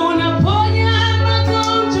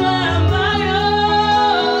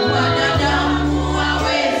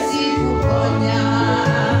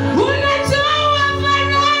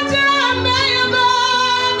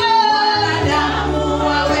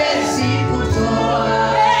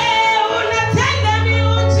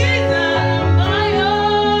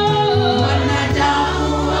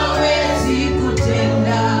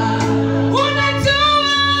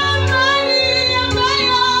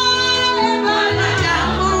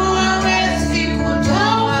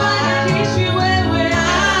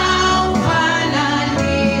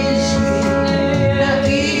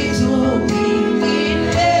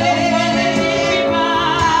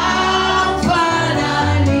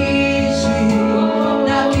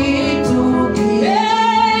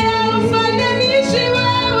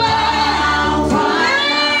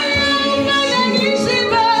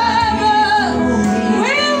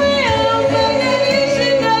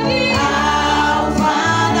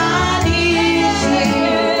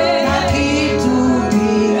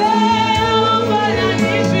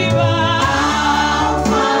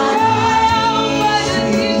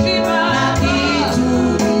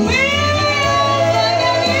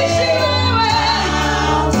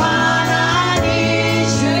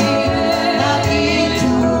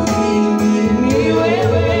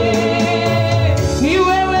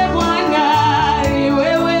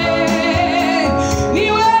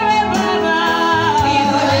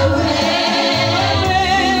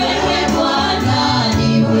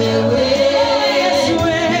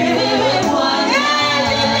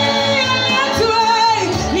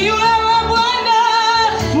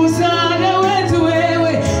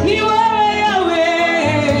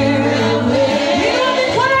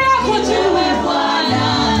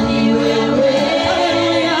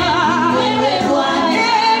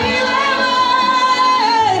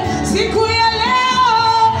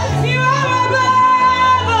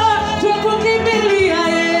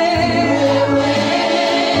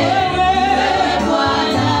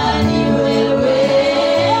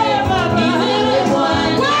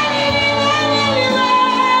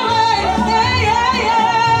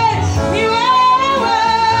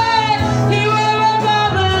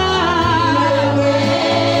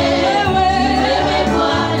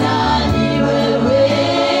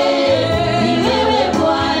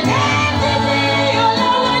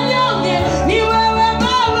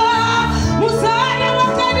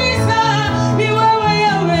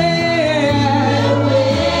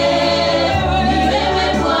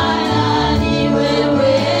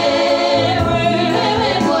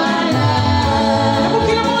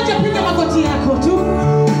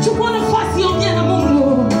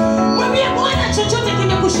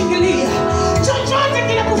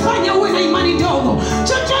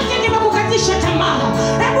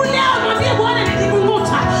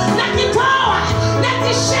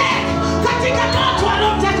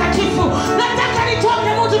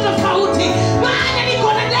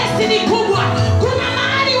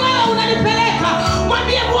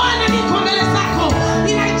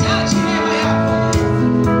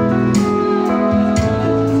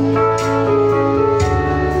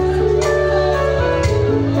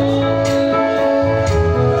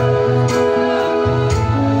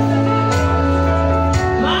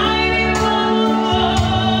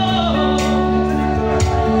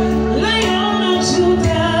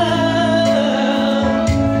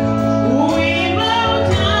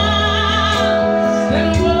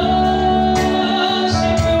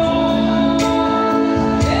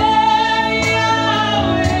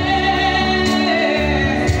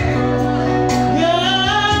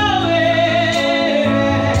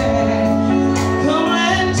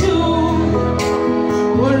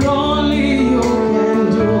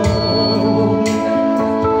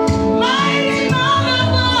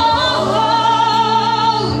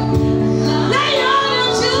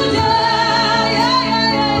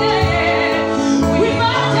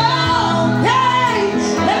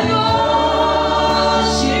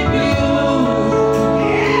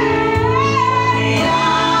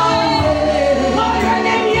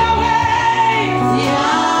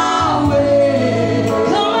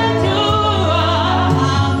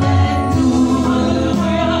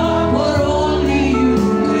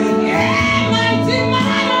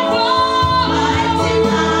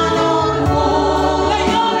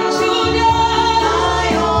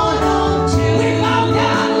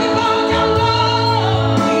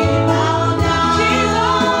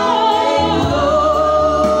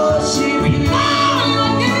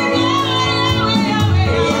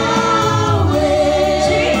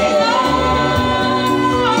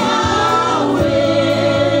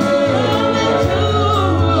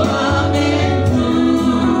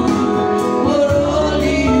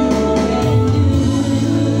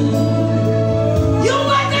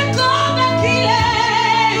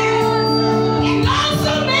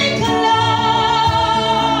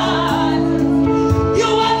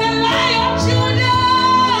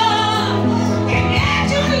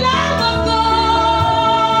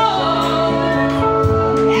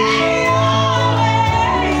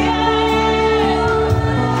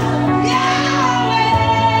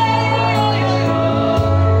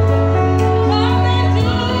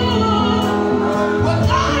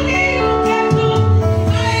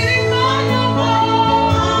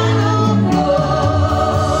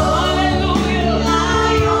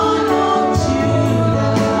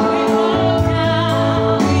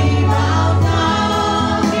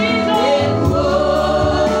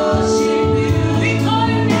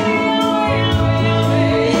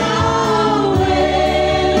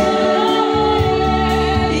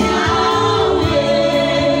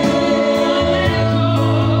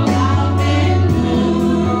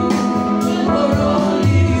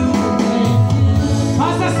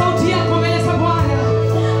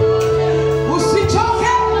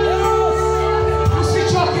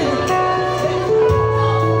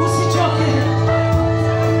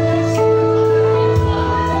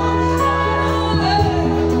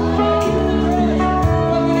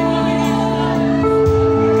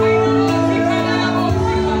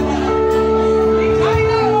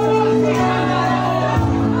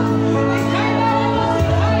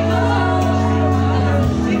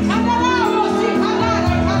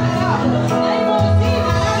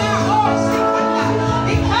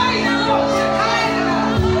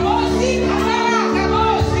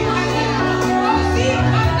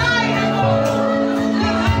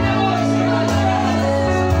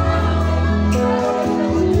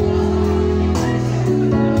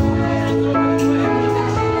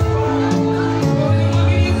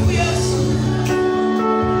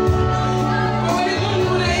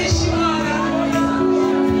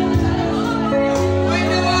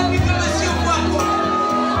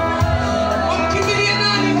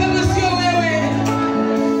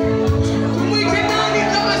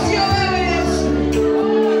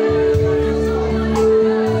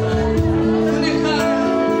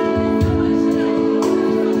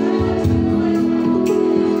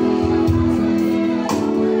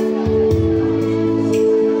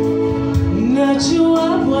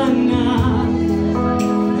Najua Bwana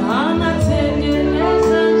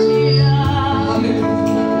anatengeneza njia,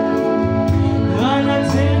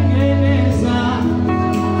 anatengeneza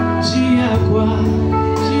njia kwa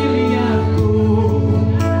ajili yako.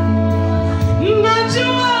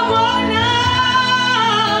 Najua Bwana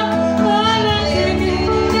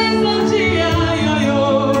anatengeneza njia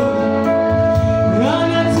yoyo,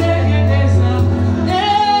 anatengeneza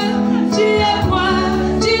njia kwa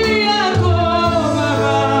ajili yako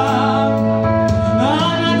Baba.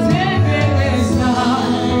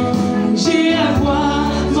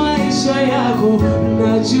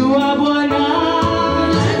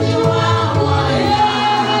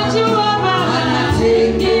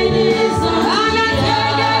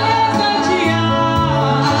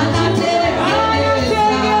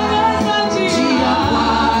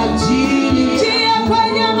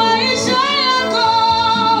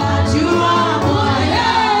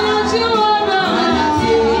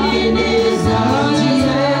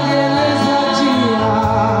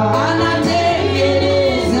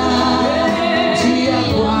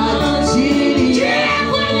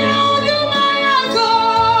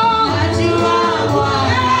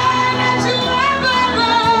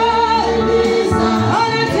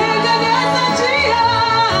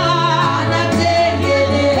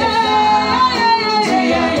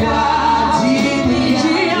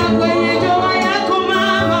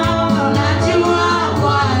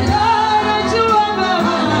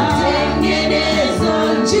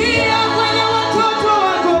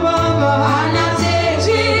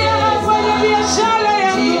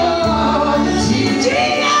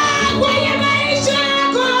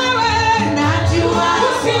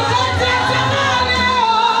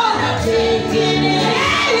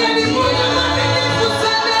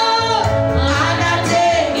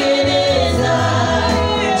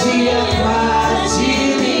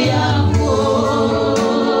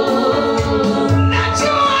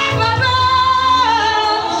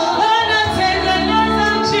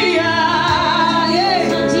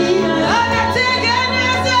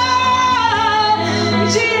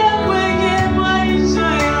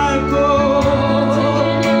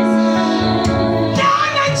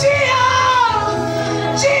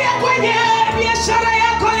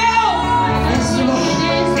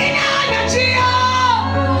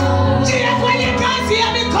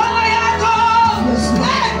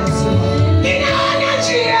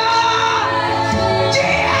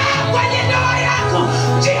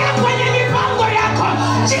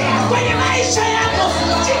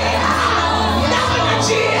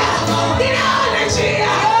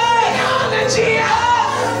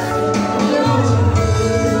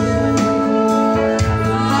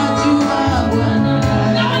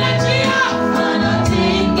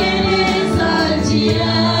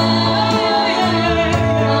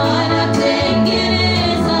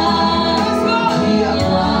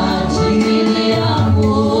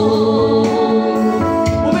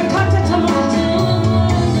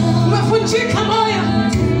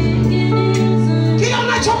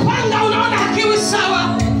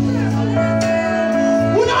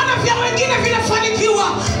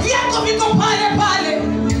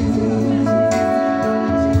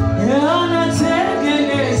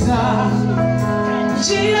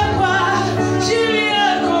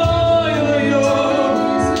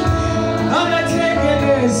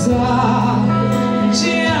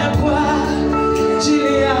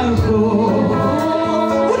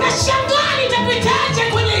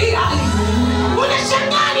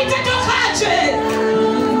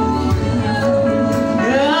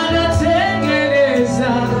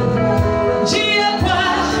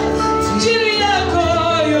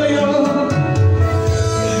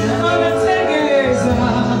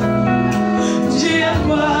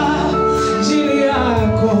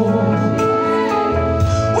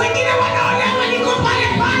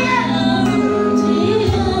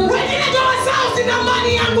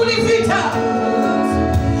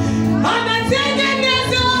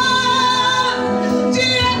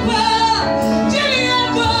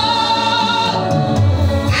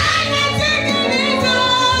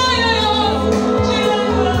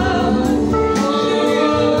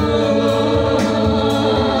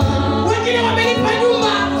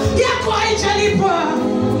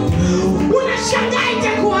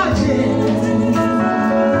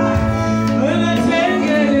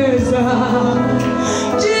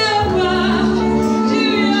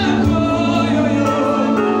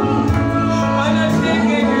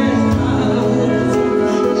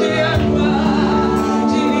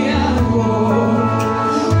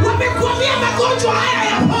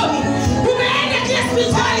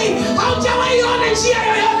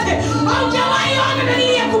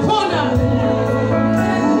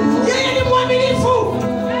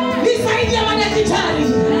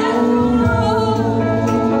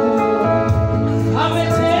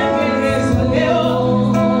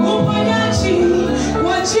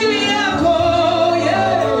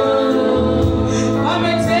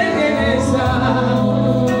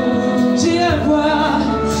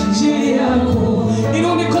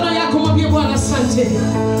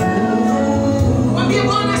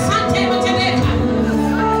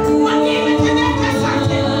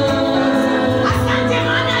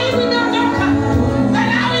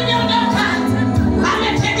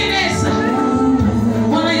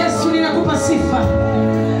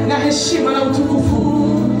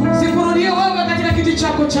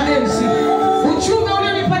 cha enzi.